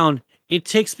scroll down. It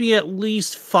takes me at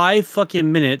least 5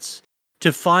 fucking minutes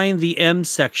to find the M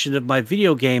section of my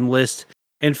video game list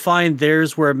and find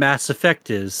there's where Mass Effect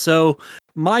is. So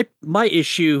my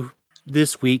issue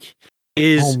this week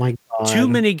is Oh my god. too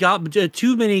many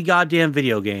goddamn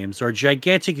video games or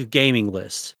gigantic gaming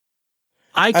list.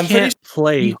 I'm Can't pretty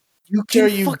play. You Sure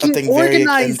can you fucking something very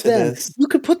organize akin to them. this. You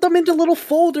could put them into little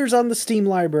folders on the Steam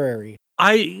library.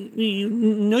 No,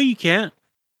 you can't.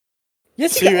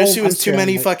 Yes, So you your can. issue is too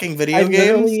many fucking video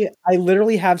games? I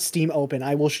literally have Steam open.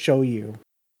 I will show you.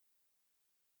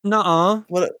 Nuh-uh.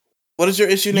 What is your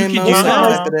issue You name, can Mo? do So I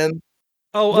that. type it in.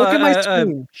 Oh, Look at my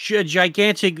screen.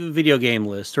 gigantic video game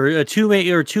list or too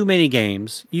many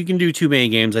games. You can do too many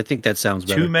games. I think that sounds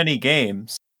better. Too many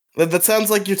games. That sounds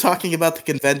like you're talking about the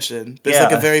convention. There's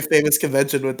like a very famous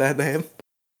convention with that name.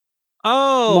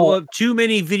 Oh, No. too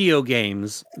many video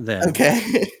games then.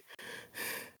 Okay.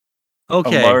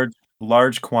 Okay.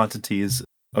 Large quantities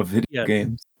of video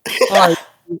games. All right.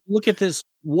 Look at this.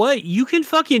 What? You can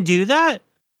fucking do that?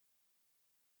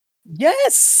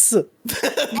 Yes.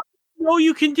 No,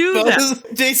 you can do that.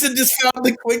 Jason just found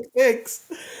the quick fix.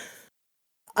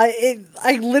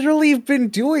 I literally have been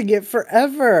doing it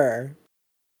forever.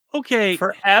 Okay.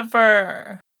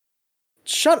 Forever.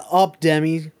 Shut up,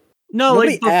 Demi. No,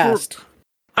 Nobody like before, asked.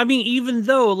 I mean, even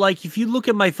though, like, if you look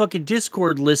at my fucking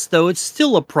Discord list, though, it's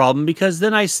still a problem because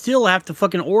then I still have to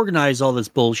fucking organize all this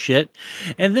bullshit,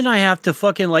 and then I have to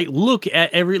fucking like look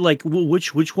at every like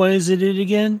which one is it in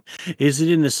again? Is it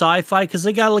in the sci-fi? Because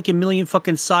they got like a million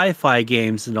fucking sci-fi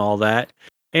games and all that,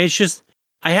 and it's just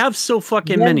I have so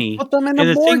fucking Then many. Put them and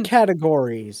into the more thing-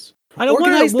 categories. I don't want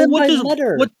Organize to. them What by does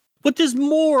letter. what does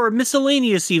more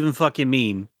miscellaneous even fucking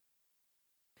mean?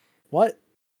 What?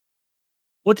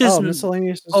 What does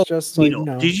miscellaneous is just like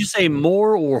Did you say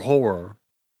more or horror?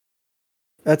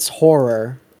 That's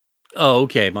horror. Oh,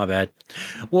 okay, my bad.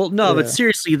 Well, no, but Yeah.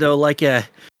 seriously though, like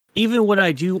even when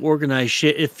I do organize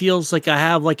shit, it feels like I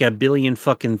have like a billion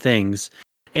fucking things.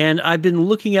 And I've been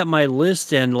looking at my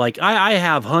list and like I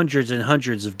have hundreds and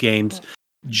hundreds of games,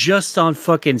 just on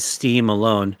fucking Steam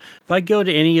alone. If I go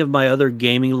to any of my other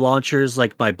gaming launchers,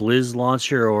 like my Blizz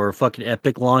launcher or fucking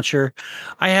Epic launcher,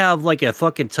 I have like a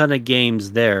fucking ton of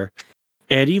games there.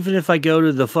 And even if I go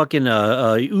to the fucking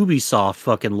Ubisoft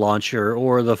fucking launcher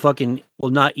or the fucking,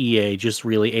 well, not EA, just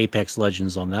really Apex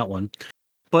Legends on that one.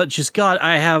 But just God,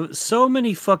 I have so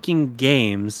many fucking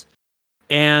games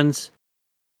and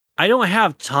I don't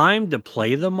have time to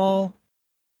play them all.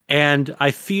 And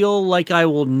I feel like I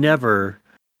will never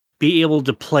be able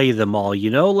to play them all, you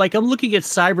know? Like I'm looking at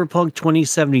Cyberpunk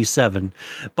 2077.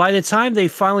 By the time they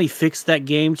finally fix that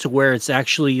game to where it's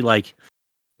actually like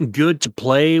good to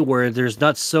play, where there's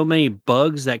not so many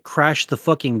bugs that crash the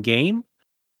fucking game,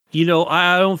 you know,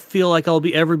 I don't feel like I'll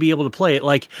ever be able to play it.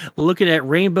 Like looking at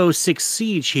Rainbow Six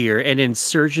Siege here and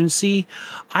Insurgency,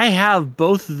 I have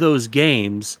both of those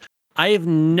games. I have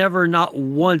never not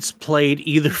once played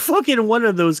either fucking one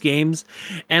of those games,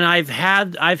 and I've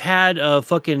had a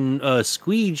fucking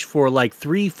Squeege for like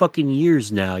 3 fucking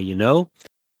years now, you know?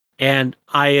 And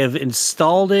I have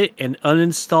installed it and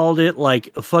uninstalled it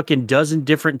like a fucking dozen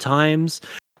different times.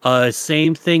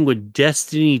 Same thing with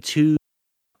Destiny 2.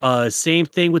 Same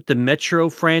thing with the Metro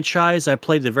franchise. I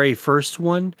played the very first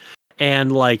one,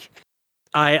 and like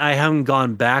I haven't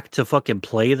gone back to fucking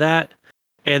play that.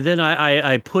 And then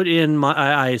I put in my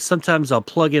I sometimes I'll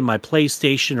plug in my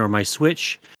PlayStation or my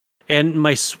Switch, and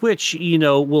my Switch, you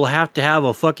know, will have to have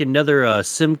a fucking another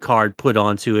SIM card put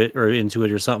onto it or into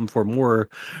it or something for more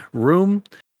room,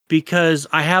 because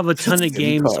I have a ton of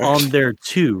games on there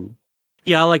too.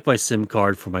 Yeah, I like my SIM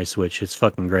card for my Switch. It's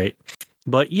fucking great.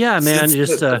 But yeah, man,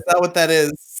 just that's not what that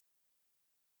is.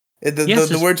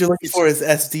 The word you're looking for is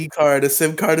SD card. A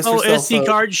SIM card is for cell SD phone.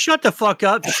 card. Shut the fuck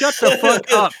up. Shut the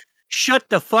fuck up. Shut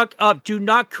the fuck up. Do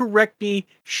not correct me.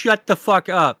 Shut the fuck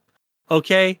up.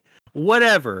 Okay?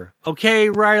 Whatever. Okay,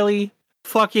 Riley?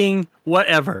 Fucking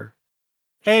whatever.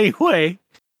 Anyway.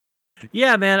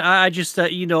 Yeah, man, I just,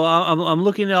 you know, I'm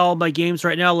looking at all my games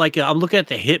right now. Like, I'm looking at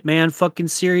the Hitman fucking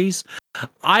series.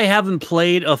 I haven't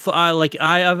played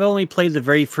I've only played the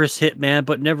very first Hitman,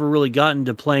 but never really gotten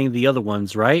to playing the other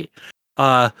ones, right?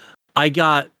 I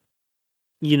got,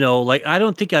 you know, like I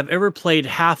don't think I've ever played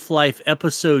Half-Life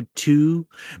Episode 2,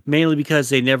 mainly because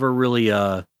they never really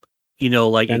you know,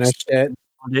 like Finished it.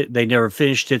 They never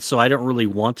finished it, so I don't really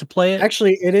want to play it.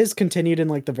 Actually, it is continued in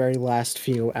like the very last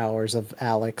few hours of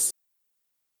Alex.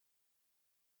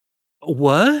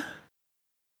 What?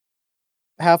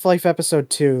 Half-Life Episode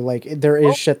 2, like there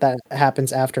is shit that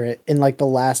happens after it in like the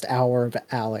last hour of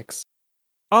Alex.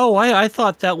 Oh, I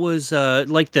thought that was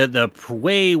like the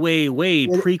way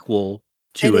prequel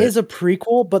to it. It is a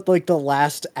prequel, but like the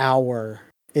last hour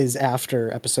is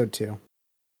after Episode 2.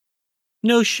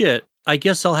 No shit. I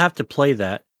guess I'll have to play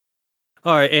that.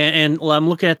 All right, and I'm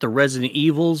looking at the Resident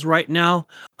Evils right now.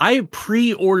 I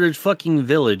pre-ordered fucking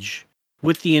Village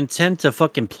with the intent of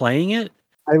fucking playing it.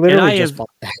 I literally just bought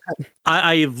that.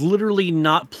 I have literally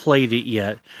not played it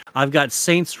yet. I've got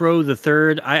Saints Row the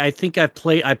Third. I think I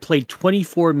played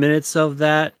 24 minutes of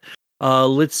that.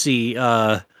 Let's see.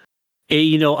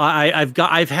 You know,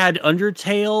 I've had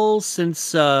Undertale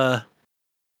since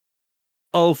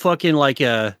fucking like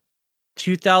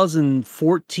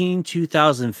 2014,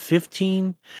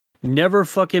 2015. Never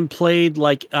fucking played,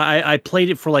 like I played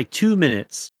it for like 2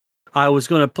 minutes. I was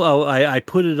gonna I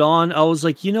put it on. I was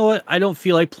like, you know what? I don't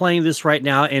feel like playing this right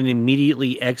now, and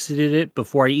immediately exited it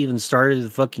before I even started the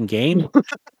fucking game.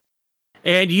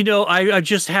 And you know, I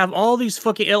just have all these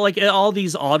fucking like all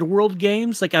these Oddworld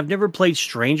games. Like I've never played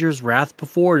Stranger's Wrath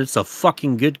before. And it's a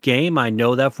fucking good game. I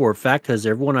know that for a fact because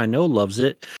everyone I know loves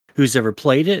it. Who's ever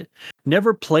played it?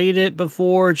 Never played it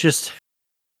before. Just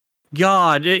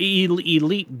God,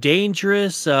 Elite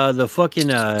Dangerous. The fucking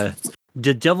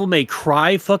the Devil May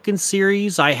Cry fucking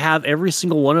series. I have every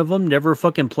single one of them. Never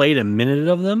fucking played a minute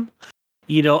of them.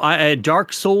 You know, I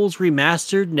Dark Souls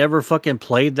Remastered. Never fucking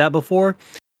played that before.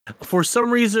 For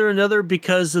some reason or another,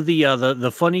 because of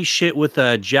the funny shit with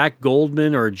Jack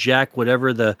Goldman or Jack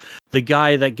whatever, the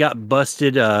guy that got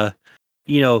busted,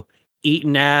 you know,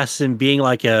 eating ass and being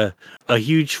like a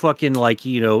huge fucking like,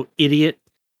 you know, idiot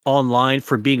online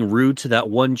for being rude to that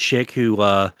one chick who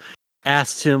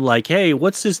asked him like, hey,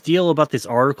 what's this deal about this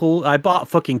article? I bought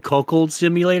fucking Cuckold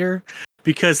Simulator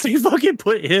because they fucking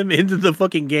put him into the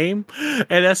fucking game,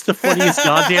 and that's the funniest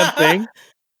goddamn thing.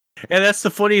 And that's the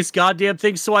funniest goddamn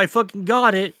thing. So I fucking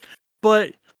got it.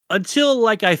 But until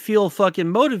like I feel fucking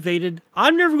motivated,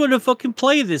 I'm never going to fucking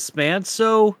play this, man.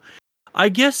 So I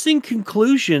guess in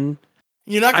conclusion,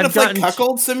 you're not going to play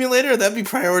Cuckold Simulator? That'd be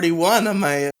priority 1 on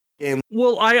my game.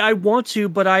 Well, I want to,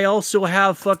 but I also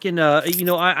have fucking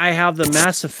I have the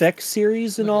Mass Effect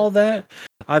series and all that.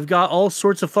 I've got all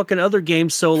sorts of fucking other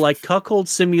games. So like Cuckold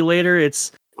Simulator,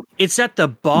 it's at the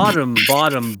bottom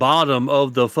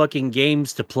of the fucking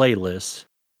games to play list.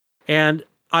 And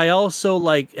I also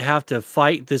like have to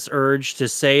fight this urge to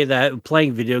say that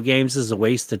playing video games is a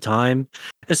waste of time,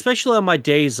 especially on my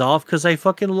days off, because I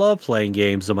fucking love playing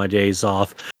games on my days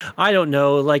off. I don't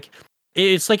know, like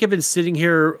it's like I've been sitting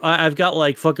here. I've got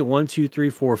like fucking 4 fucking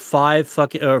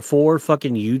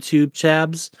YouTube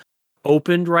tabs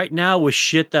opened right now with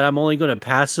shit that I'm only going to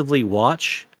passively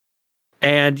watch.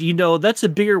 And that's a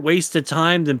bigger waste of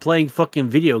time than playing fucking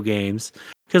video games.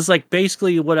 Because like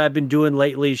basically what I've been doing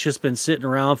lately is just been sitting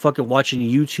around fucking watching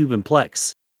YouTube and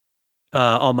Plex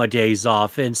on my days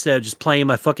off instead of just playing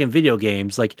my fucking video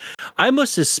games. Like I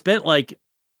must have spent like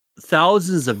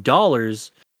thousands of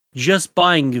dollars just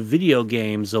buying video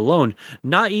games alone,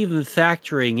 not even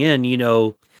factoring in,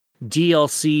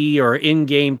 DLC or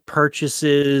in-game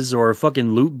purchases or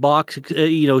fucking loot box,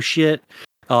 shit,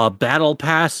 battle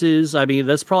passes. I mean,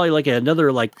 that's probably like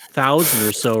another like 1,000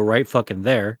 or so right fucking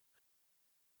there.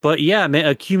 But yeah,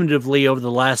 man, accumulatively over the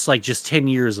last like just 10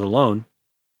 years alone.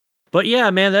 But yeah,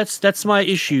 man, that's my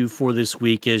issue for this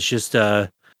week is just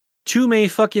too many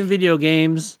fucking video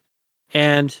games.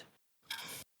 And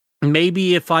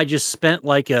maybe if I just spent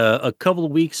like a couple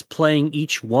of weeks playing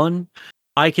each one,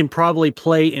 I can probably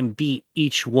play and beat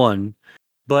each one.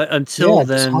 But until just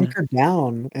then, hunker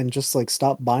down and just like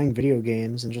stop buying video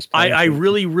games and just play I shit.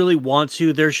 really, really want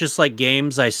to. There's just like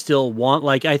games I still want.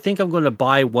 Like I think I'm going to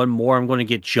buy one more. I'm going to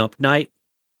get Jump Night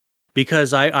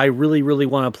because I really, really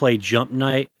want to play Jump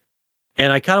Night.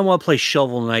 And I kind of want to play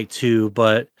Shovel Knight too.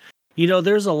 But,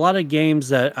 there's a lot of games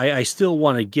that I still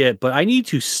want to get, but I need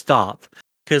to stop.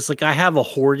 Because, like, I have a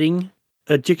hoarding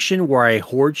addiction where I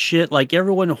hoard shit. Like,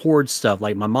 everyone hoards stuff.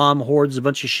 Like, my mom hoards a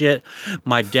bunch of shit.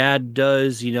 My dad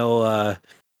does, Says he has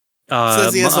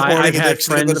a hoarding I've had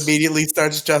addiction and then friends. immediately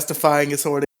starts justifying his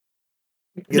hoarding.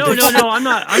 No, I'm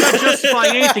not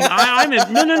justifying anything.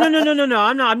 No.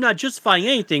 I'm not justifying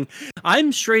anything.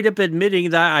 I'm straight up admitting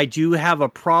that I do have a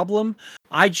problem.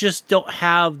 I just don't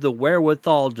have the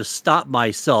wherewithal to stop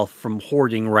myself from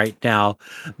hoarding right now.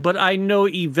 But I know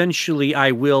eventually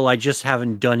I will. I just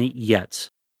haven't done it yet.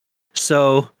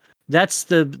 So that's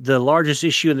the largest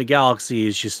issue in the galaxy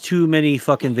is just too many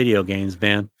fucking video games,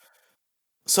 man.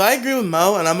 So I agree with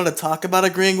Mo, and I'm going to talk about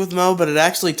agreeing with Mo, but it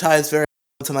actually ties very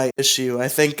well to my issue. I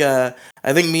think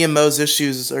me and Mo's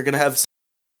issues are going to have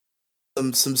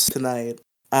some tonight.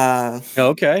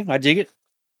 Okay, I dig it.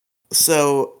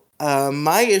 So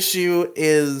my issue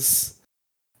is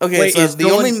okay. Wait, so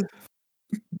the only.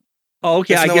 Oh,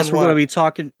 okay. I no guess one we're going to what? be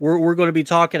talking. We're going to be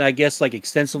talking. I guess like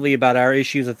extensively about our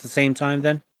issues at the same time.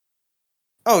 Then.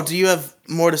 Oh, do you have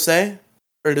more to say,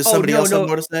 or does somebody else have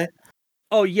more to say?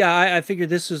 Oh yeah, I figured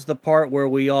this is the part where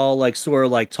we all like sort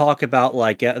of like talk about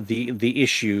like the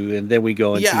issue, and then we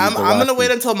go into. Yeah, I'm gonna wait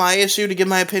until my issue to give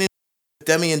my opinion. If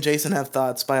Demi and Jason have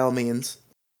thoughts, by all means.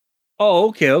 Oh,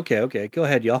 okay. Go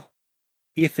ahead, y'all.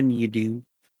 If and you do.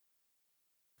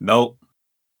 Nope.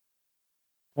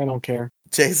 I don't care.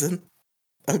 Jason.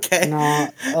 Okay. No,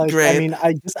 like, Great. I mean,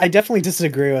 I definitely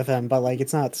disagree with him, but like,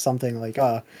 it's not something like,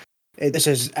 this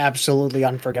is absolutely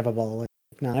unforgivable. Like,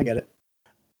 no, I get it.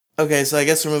 Okay, so I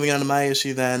guess we're moving on to my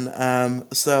issue then.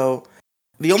 So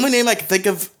the only name I can think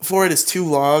of for it is too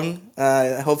long.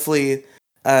 Hopefully,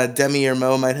 Demi or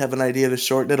Mo might have an idea to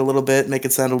shorten it a little bit, make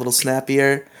it sound a little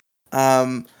snappier.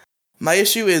 My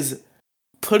issue is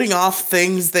putting off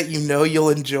things that you know you'll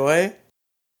enjoy.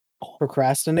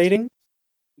 Procrastinating?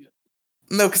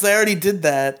 No, because I already did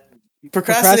that.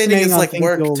 Procrastinating is like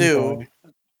work too. Enjoy.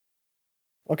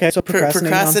 Okay, so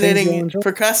procrastinating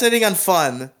procrastinating on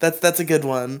fun. That's a good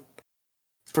one.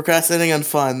 Procrastinating on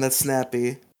fun. That's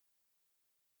snappy.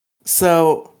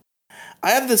 So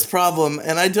I have this problem,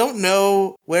 and I don't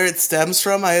know where it stems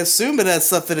from. I assume it has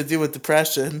something to do with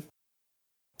depression.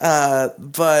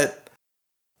 But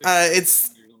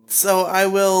it's so I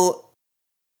will,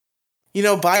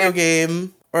 buy a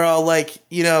game, or I'll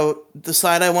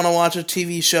decide I want to watch a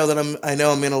TV show that I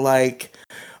know I'm gonna like,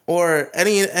 or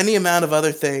any amount of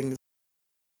other things,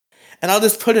 and I'll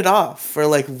just put it off for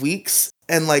like weeks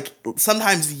and like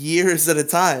sometimes years at a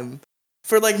time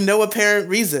for like no apparent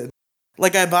reason.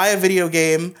 Like I buy a video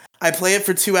game, I play it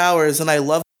for 2 hours, and I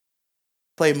love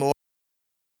to play more,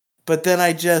 but then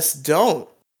I just don't.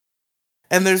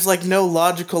 And there's like no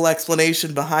logical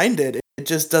explanation behind it. It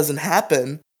just doesn't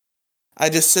happen. I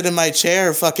just sit in my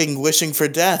chair fucking wishing for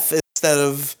death instead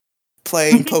of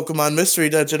playing Pokemon Mystery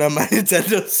Dungeon on my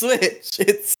Nintendo Switch.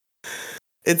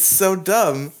 It's so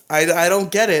dumb. I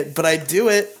don't get it, but I do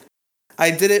it.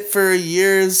 I did it for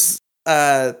years.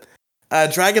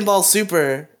 Dragon Ball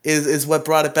Super is what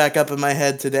brought it back up in my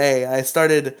head today. I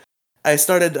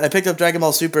picked up Dragon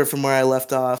Ball Super from where I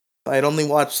left off. I'd only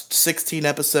watched 16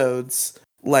 episodes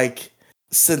like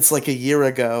since like a year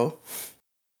ago.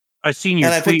 I seen your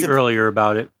And I picked tweet it- earlier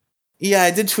about it. Yeah,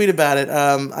 I did tweet about it.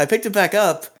 I picked it back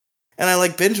up and I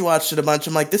like binge watched it a bunch.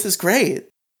 I'm like, this is great.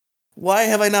 Why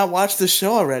have I not watched this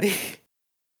show already?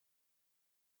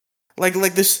 like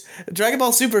this Dragon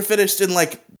Ball Super finished in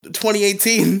like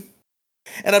 2018.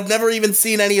 And I've never even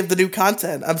seen any of the new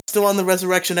content. I'm still on the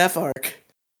Resurrection F arc,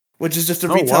 which is just a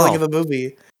retelling of a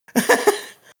movie.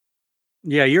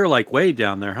 Yeah, you're like way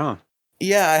down there, huh?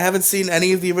 Yeah, I haven't seen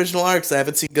any of the original arcs. I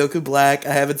haven't seen Goku Black.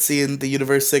 I haven't seen the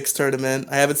Universe 6 tournament.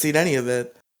 I haven't seen any of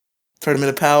it.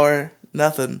 Tournament of Power,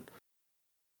 nothing.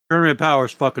 Tournament of Power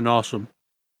is fucking awesome.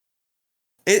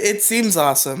 It seems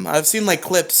awesome. I've seen like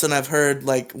clips and I've heard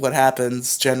like what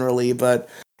happens generally, but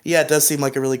yeah, it does seem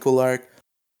like a really cool arc.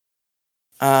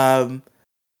 But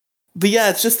yeah,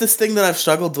 it's just this thing that I've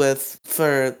struggled with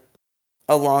for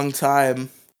a long time,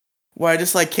 where I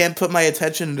just like can't put my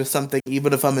attention into something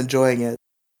even if I'm enjoying it.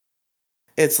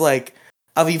 It's like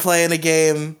I'll be playing a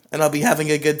game and I'll be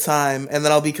having a good time, and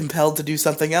then I'll be compelled to do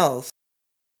something else.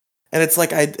 And it's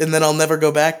like and then I'll never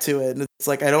go back to it. And it's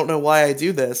like I don't know why I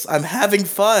do this. I'm having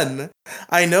fun.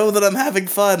 I know that I'm having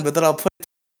fun, but then I'll put it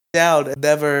down and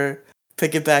never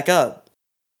pick it back up.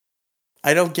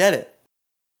 I don't get it.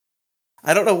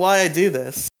 I don't know why I do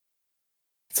this.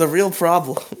 It's a real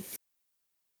problem.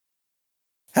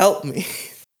 Help me.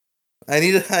 I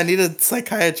need a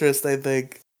psychiatrist, I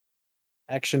think.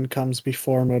 Action comes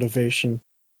before motivation.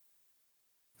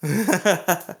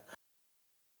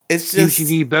 It's You just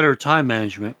need better time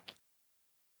management.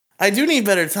 I do need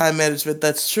better time management,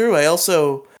 that's true. I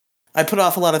put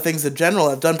off a lot of things in general.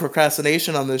 I've done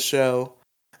procrastination on this show,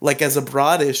 like as a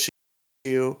broad issue.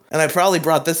 And I probably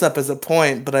brought this up as a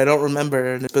point, but I don't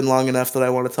remember, and it's been long enough that I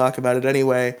want to talk about it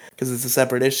anyway, because it's a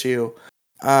separate issue.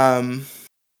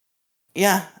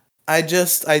 Yeah, I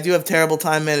do have terrible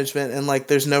time management, and like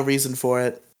there's no reason for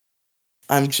it.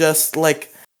 I'm just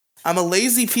like, I'm a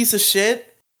lazy piece of shit,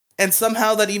 and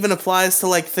somehow that even applies to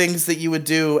like things that you would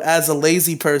do as a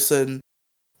lazy person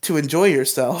to enjoy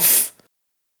yourself.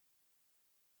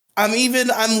 I'm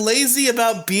lazy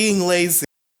about being lazy.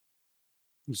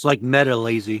 It's like meta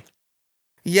lazy.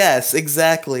 Yes,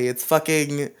 exactly. It's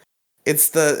the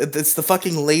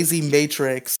fucking lazy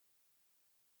matrix.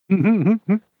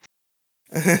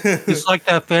 It's like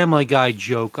that Family Guy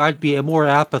joke. I'd be more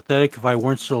apathetic if I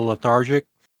weren't so lethargic.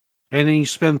 And then you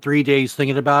spend 3 days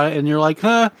thinking about it, and you're like,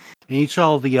 huh? And you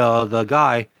tell the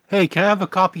guy, hey, can I have a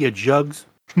copy of Jugs?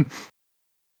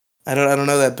 I don't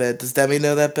know that bit. Does Demi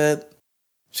know that bit?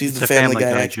 She's It's the a Family Family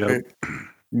Guy Guy expert.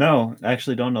 No, I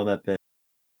actually don't know that bit.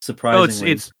 Oh,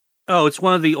 Surprisingly. it's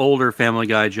one of the older Family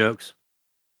Guy jokes.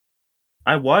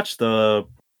 I watched the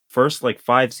first like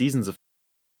 5 seasons of.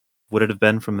 Would it have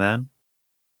been from then?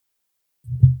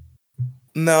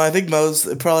 No, I think Mo's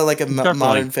probably like a Definitely.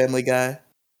 modern Family Guy.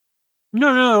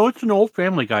 No, it's an old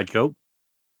Family Guy joke.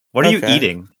 What are you Okay.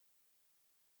 eating?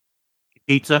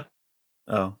 Pizza.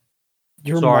 Oh.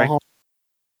 Your Sorry. mom.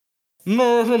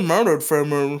 No, it's a murdered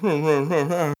family.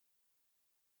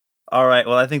 All right.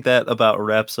 Well, I think that about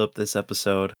wraps up this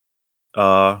episode.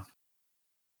 Yeah.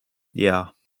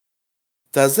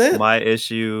 Does it? My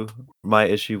issue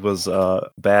was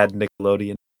bad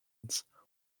Nickelodeon.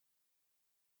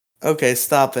 Okay,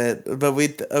 stop it.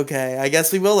 But okay, I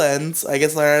guess we will end. I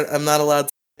guess I'm not allowed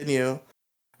to continue.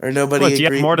 Or nobody What, do you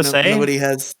have agreed. more to say? Nobody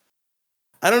has.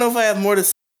 I don't know if I have more to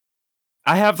say.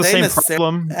 I have the Same same as Sarah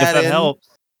problem, if add that in. helps.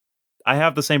 I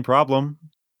have the same problem.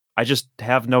 I just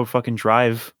have no fucking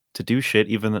drive to do shit,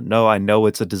 even though I know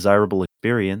it's a desirable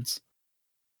experience.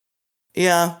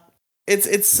 Yeah,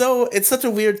 it's such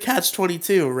a weird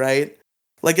catch-22, right?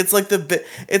 Like it's like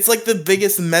the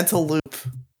biggest mental loop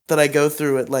that I go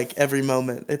through at like every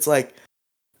moment. It's like,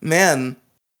 man,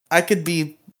 I could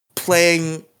be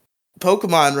playing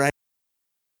Pokemon right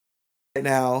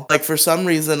now. Like for some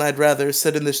reason, I'd rather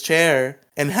sit in this chair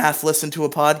and half listen to a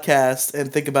podcast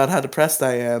and think about how depressed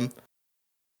I am.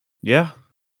 Yeah.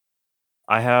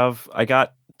 I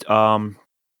got the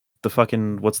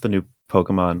fucking what's the new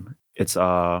Pokemon? It's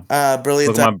Brilliant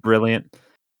Pokemon Brilliant.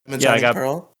 Diamond, Yeah, I Shining got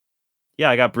Pearl. Yeah,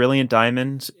 I got Brilliant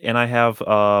Diamond and I have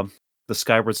the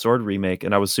Skyward Sword remake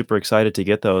and I was super excited to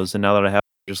get those and now that I have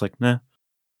I'm just like, nah.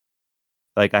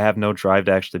 Like I have no drive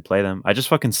to actually play them. I just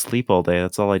fucking sleep all day.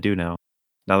 That's all I do now.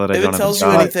 Now that I If don't it have a tells you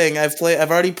job. anything,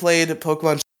 I've already played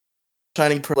Pokemon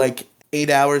Shining Pearl like 8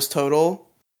 hours total,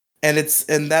 and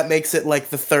that makes it like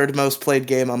the third most played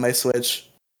game on my Switch.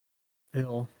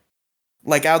 Ew.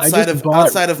 Like I just bought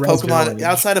outside of Res Pokemon Village.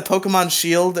 outside of Pokemon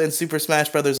Shield and Super Smash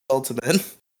Bros.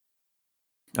 Ultimate.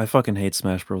 I fucking hate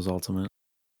Smash Bros. Ultimate.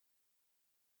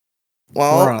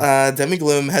 Well, Bruh.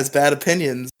 Demigloom has bad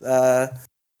opinions.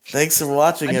 Thanks for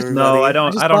watching, I just- everybody. No, I I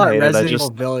don't. just I don't bought hate it. I Resident just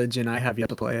Evil Village and I have yet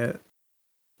to play it.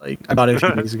 Like I bought it a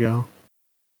few days ago.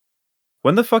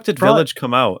 when the fuck did Pro- Village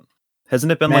come out?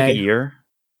 Hasn't it been like a May. year?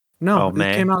 No, Oh, it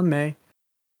May. came out in May.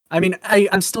 I mean,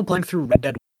 I'm still playing through Red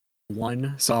Dead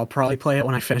 1, so I'll probably play it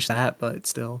when I finish that, but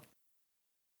still.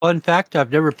 Fun fact: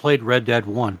 I've never played Red Dead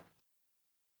 1.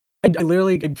 I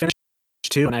literally finished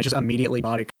 2 and I just immediately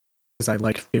bought it because I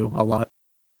like 2 a lot.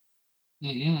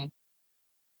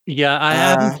 Yeah, I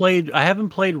haven't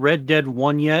played Red Dead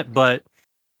 1 yet, but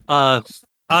I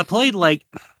played like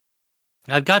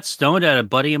I got stoned at a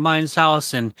buddy of mine's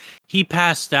house and he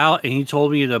passed out and he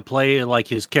told me to play like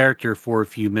his character for a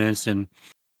few minutes and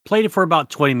played it for about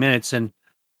 20 minutes and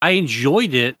I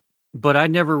enjoyed it, but I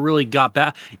never really got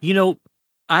back. You know,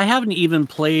 I haven't even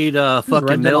played Red fucking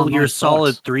Dead Metal Online Gear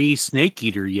Solid sucks. 3 Snake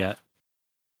Eater yet.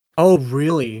 Oh,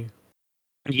 really?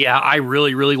 Yeah, I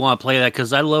really, really want to play that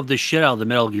because I love the shit out of the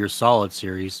Metal Gear Solid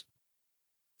series.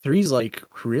 3's like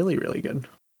really, really good.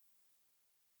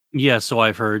 Yeah, so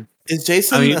I've heard. Is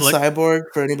Jason I mean, a like- cyborg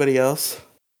for anybody else?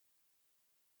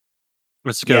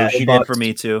 Let's go. Yeah, he did for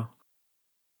me too.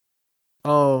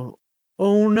 Oh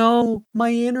no,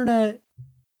 my internet.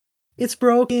 It's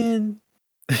broken.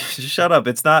 Shut up.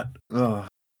 It's not. Ugh.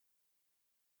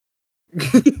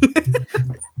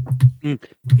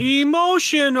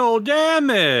 Emotional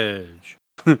damage.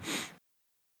 All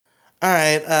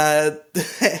right.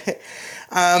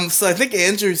 So I think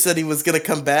Andrew said he was gonna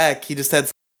come back. He just had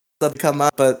stuff come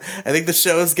up, but I think the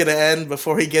show is gonna end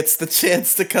before he gets the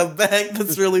chance to come back.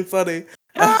 That's really funny.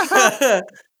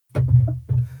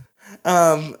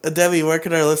 Debbie, where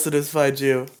can our listeners find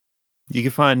you? You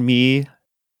can find me.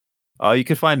 You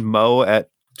can find Mo at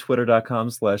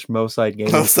twitter.com/MoSideGaming.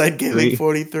 Moside Gaming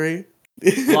 43.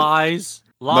 Lies,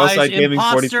 Moside Gaming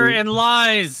imposter, 43. and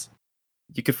lies.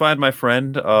 You can find my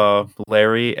friend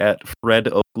Larry at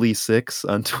FredOakley6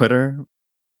 on Twitter.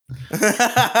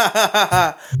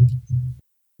 A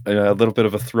little bit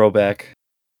of a throwback.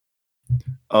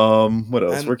 What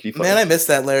else? Where can you find? Man, I miss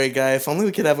that Larry guy. If only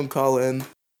we could have him call in.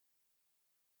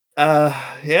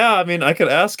 Yeah, I mean, I could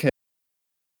ask him.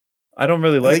 I don't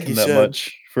really like think him you that should.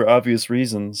 much for obvious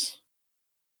reasons.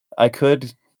 I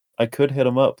could hit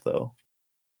him up though.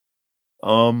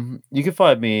 You can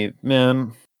find me,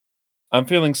 man. I'm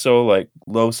feeling so like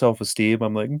low self-esteem.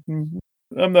 I'm like,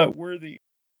 I'm not worthy.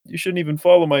 You shouldn't even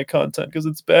follow my content because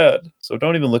it's bad. So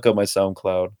don't even look up my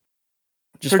SoundCloud.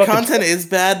 Just Her fucking content is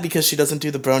bad because she doesn't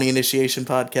do the Brony Initiation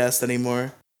podcast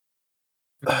anymore.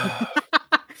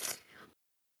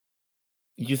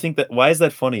 You think that? Why is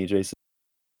that funny, Jason?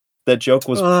 That joke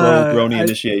was pro Brony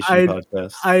Initiation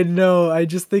podcast. I know. I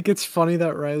just think it's funny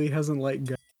that Riley hasn't let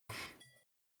go.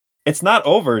 It's not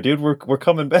over, dude. We're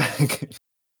coming back.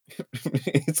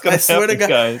 It's gonna I swear to happen,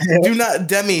 God,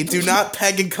 guys. do not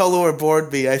peg and color or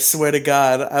board me. I swear to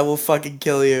God, I will fucking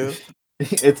kill you.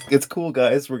 It's cool,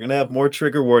 guys. We're gonna have more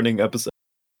trigger warning episodes.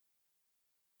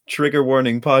 Trigger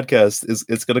warning podcast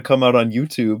it's gonna come out on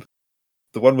YouTube.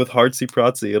 The one with Hartsy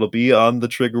Protsy. It'll be on the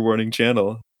trigger warning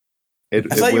channel. I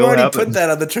thought you already put that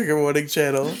on the trigger warning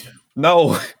channel.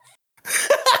 No.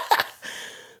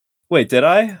 Wait, did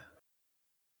I?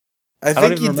 I don't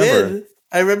think even you remember. did.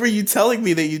 I remember you telling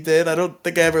me that you did. I don't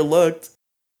think I ever looked.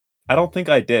 I don't think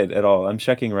I did at all. I'm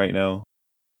checking right now.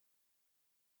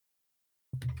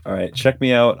 All right, check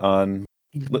me out on.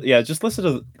 Yeah, just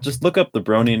look up the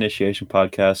Brony Initiation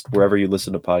podcast wherever you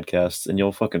listen to podcasts, and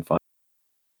you'll fucking find.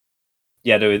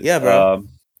 Yeah, dude. Yeah, bro.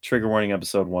 Trigger warning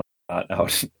episode 1 not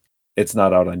out. It's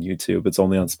not out on YouTube. It's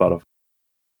only on Spotify.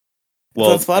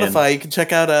 It's on Spotify. You can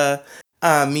check out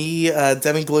me,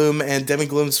 Demigloom, and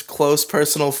Demigloom's close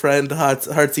personal friend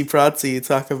Hartsy Protsy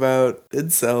talk about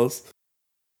incels.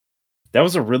 That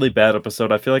was a really bad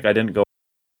episode. I feel like I didn't go.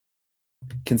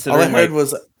 Considering All I heard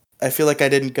was, I feel like I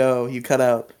didn't go. You cut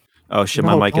out. Oh shit,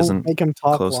 No, my mic don't isn't make him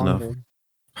talk close longer. enough.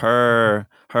 Her.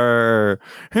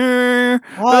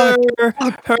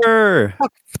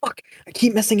 Fuck. I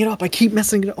keep messing it up.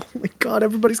 Oh my god,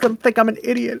 everybody's gonna think I'm an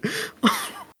idiot.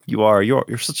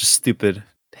 You're such a stupid,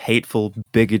 hateful,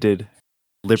 bigoted,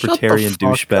 libertarian Shut the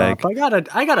fuck douchebag.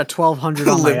 up. I got a 1200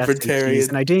 on my Libertarian. SATs,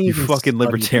 and I didn't You even fucking study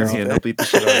libertarian. for I'll it. beat the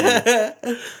shit out of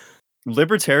you.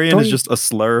 Libertarian Don't is you- just a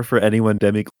slur for anyone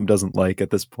Demigloom doesn't like at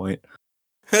this point.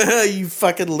 You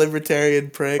fucking libertarian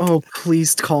prick. Oh,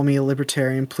 please call me a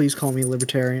libertarian. Please call me a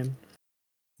libertarian.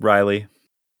 Riley.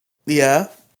 Yeah.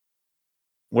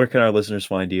 Where can our listeners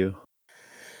find you?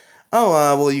 Oh,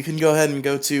 well, you can go ahead and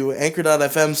go to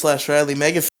anchor.fm/Riley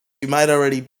Megafin. You might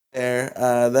already be there.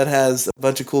 That has a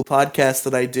bunch of cool podcasts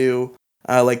that I do,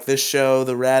 like this show,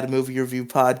 the Rad Movie Review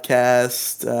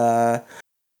podcast,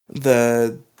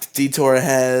 the Detour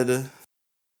Ahead,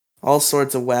 all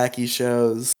sorts of wacky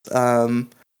shows.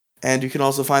 And you can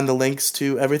also find the links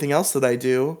to everything else that I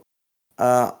do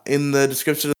in the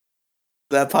description of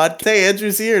that podcast. Hey,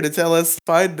 Andrew's here to tell us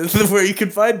where you can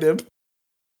find him.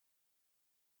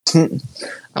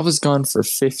 I was gone for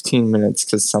 15 minutes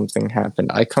because something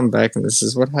happened. I come back and this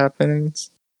is what happens.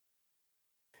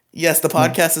 Yes, the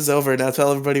podcast is over. Now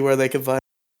tell everybody where they can find.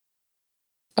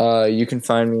 You can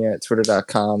find me at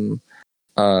twitter.com,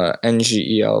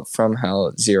 NGEL from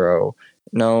hell 0.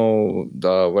 No,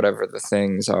 whatever the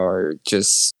things are,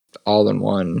 just all in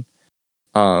one.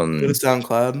 Go to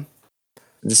SoundCloud.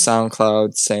 The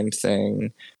SoundCloud, same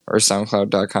thing, or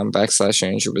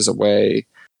soundcloud.com/Andrew was away.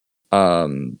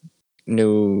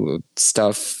 New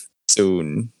stuff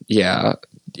soon. Yeah.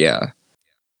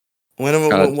 When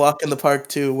am we walk in the park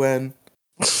too? When?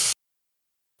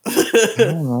 I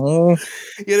don't know.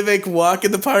 You gotta make walk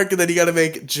in the park, and then you gotta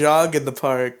make jog in the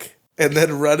park, and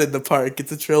then run in the park.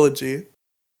 It's a trilogy.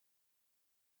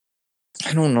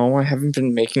 I don't know. I haven't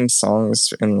been making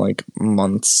songs in like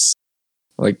months.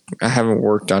 Like, I haven't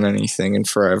worked on anything in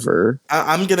forever.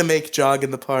 I'm gonna make jog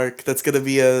in the park. That's gonna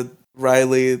be a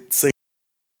Riley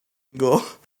single.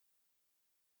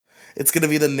 It's gonna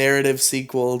be the narrative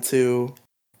sequel to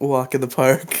Walk in the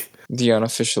Park. The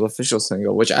unofficial official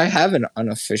single, which I have an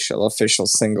unofficial official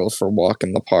single for Walk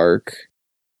in the Park.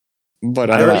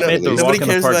 But I'm not made the Nobody Walk in the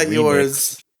cares Park about remix.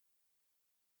 yours.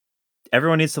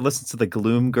 Everyone needs to listen to the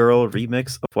Gloom Girl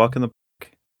remix of Walk in the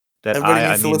Park. That Everybody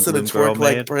needs to listen to Gloom Girl Twerk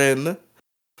Like made. Bryn.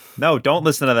 No, don't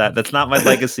listen to that. That's not my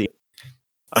legacy.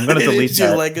 I'm gonna It delete is your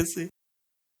that. legacy.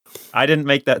 I didn't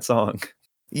make that song.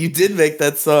 You did make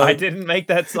that song. I didn't make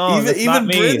that song. It's Even not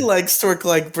me. Bryn likes Twerk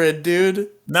Like Bryn, dude.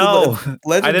 No,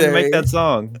 legendary. I didn't make that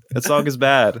song. That song is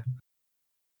bad.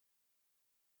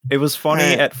 It was funny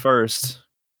Hey. at first.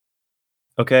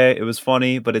 Okay, it was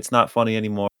funny, but it's not funny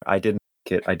anymore. I didn't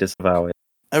make it. I disavow it.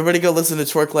 Everybody go listen to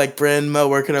Twerk Like Bryn. Mo,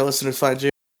 where can our listeners find you?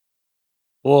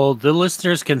 Well, the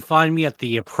listeners can find me at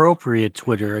the appropriate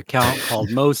Twitter account called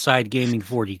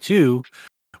MoSideGaming42,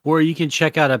 where you can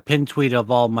check out a pin tweet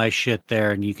of all my shit there,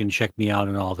 and you can check me out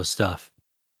and all the stuff.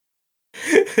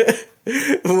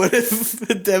 What if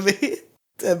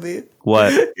Debbie?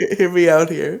 What? Hear me out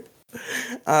here.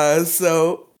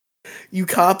 So you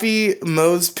copy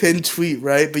Mo's pinned tweet,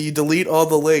 right? But you delete all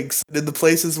the links. And in the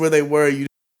places where they were, you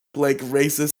like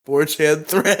racist 4chan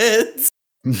threads.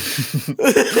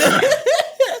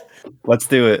 Let's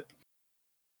do it.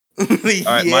 All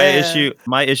right, Yeah.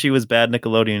 my issue is bad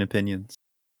Nickelodeon opinions.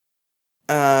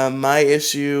 My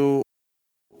issue.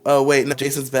 Oh wait, no,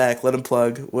 Jason's back. Let him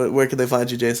plug. Where can they find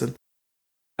you, Jason?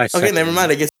 Okay, never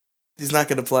mind. I guess he's not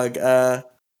gonna plug.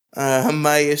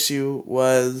 My issue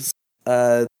was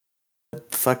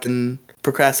fucking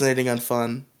procrastinating on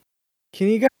fun. Can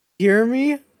you guys hear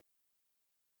me?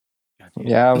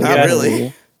 Yeah, we Not got really.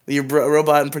 you. You're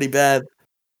roboting pretty bad.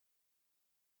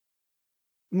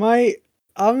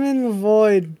 I'm in the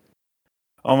void.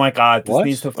 Oh my god, this What?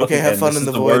 needs to fucking Okay, have end. fun This in is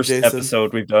the the void, worst Jason.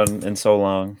 episode we've done in so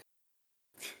long.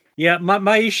 Yeah,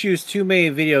 my issue is too many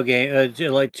video game,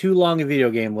 like too long a video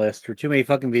game list or too many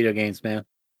fucking video games, man.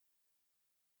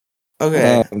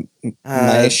 Okay.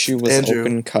 My issue was Andrew.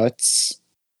 open cuts.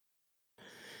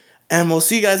 And we'll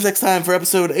see you guys next time for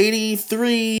episode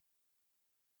 83.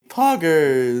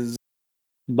 Poggers.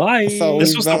 Bye. I thought This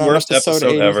we've was been the on worst episode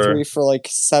episode 83 ever. for like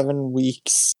 7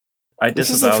 weeks. I This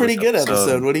is a disavow pretty this good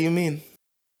episode. What do you mean?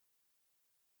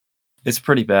 It's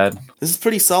pretty bad. This is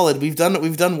pretty solid. We've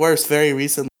done worse very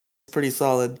recently. It's pretty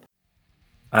solid.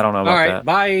 I don't know All about right, that.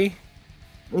 bye.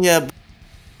 Yeah.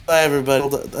 Bye everybody.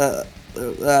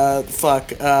 Fuck.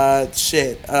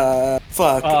 Shit.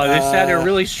 Fuck. This had a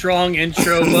really strong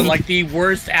intro, but like the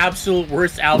absolute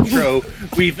worst outro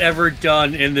we've ever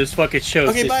done in this fucking show.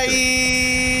 Okay, bye.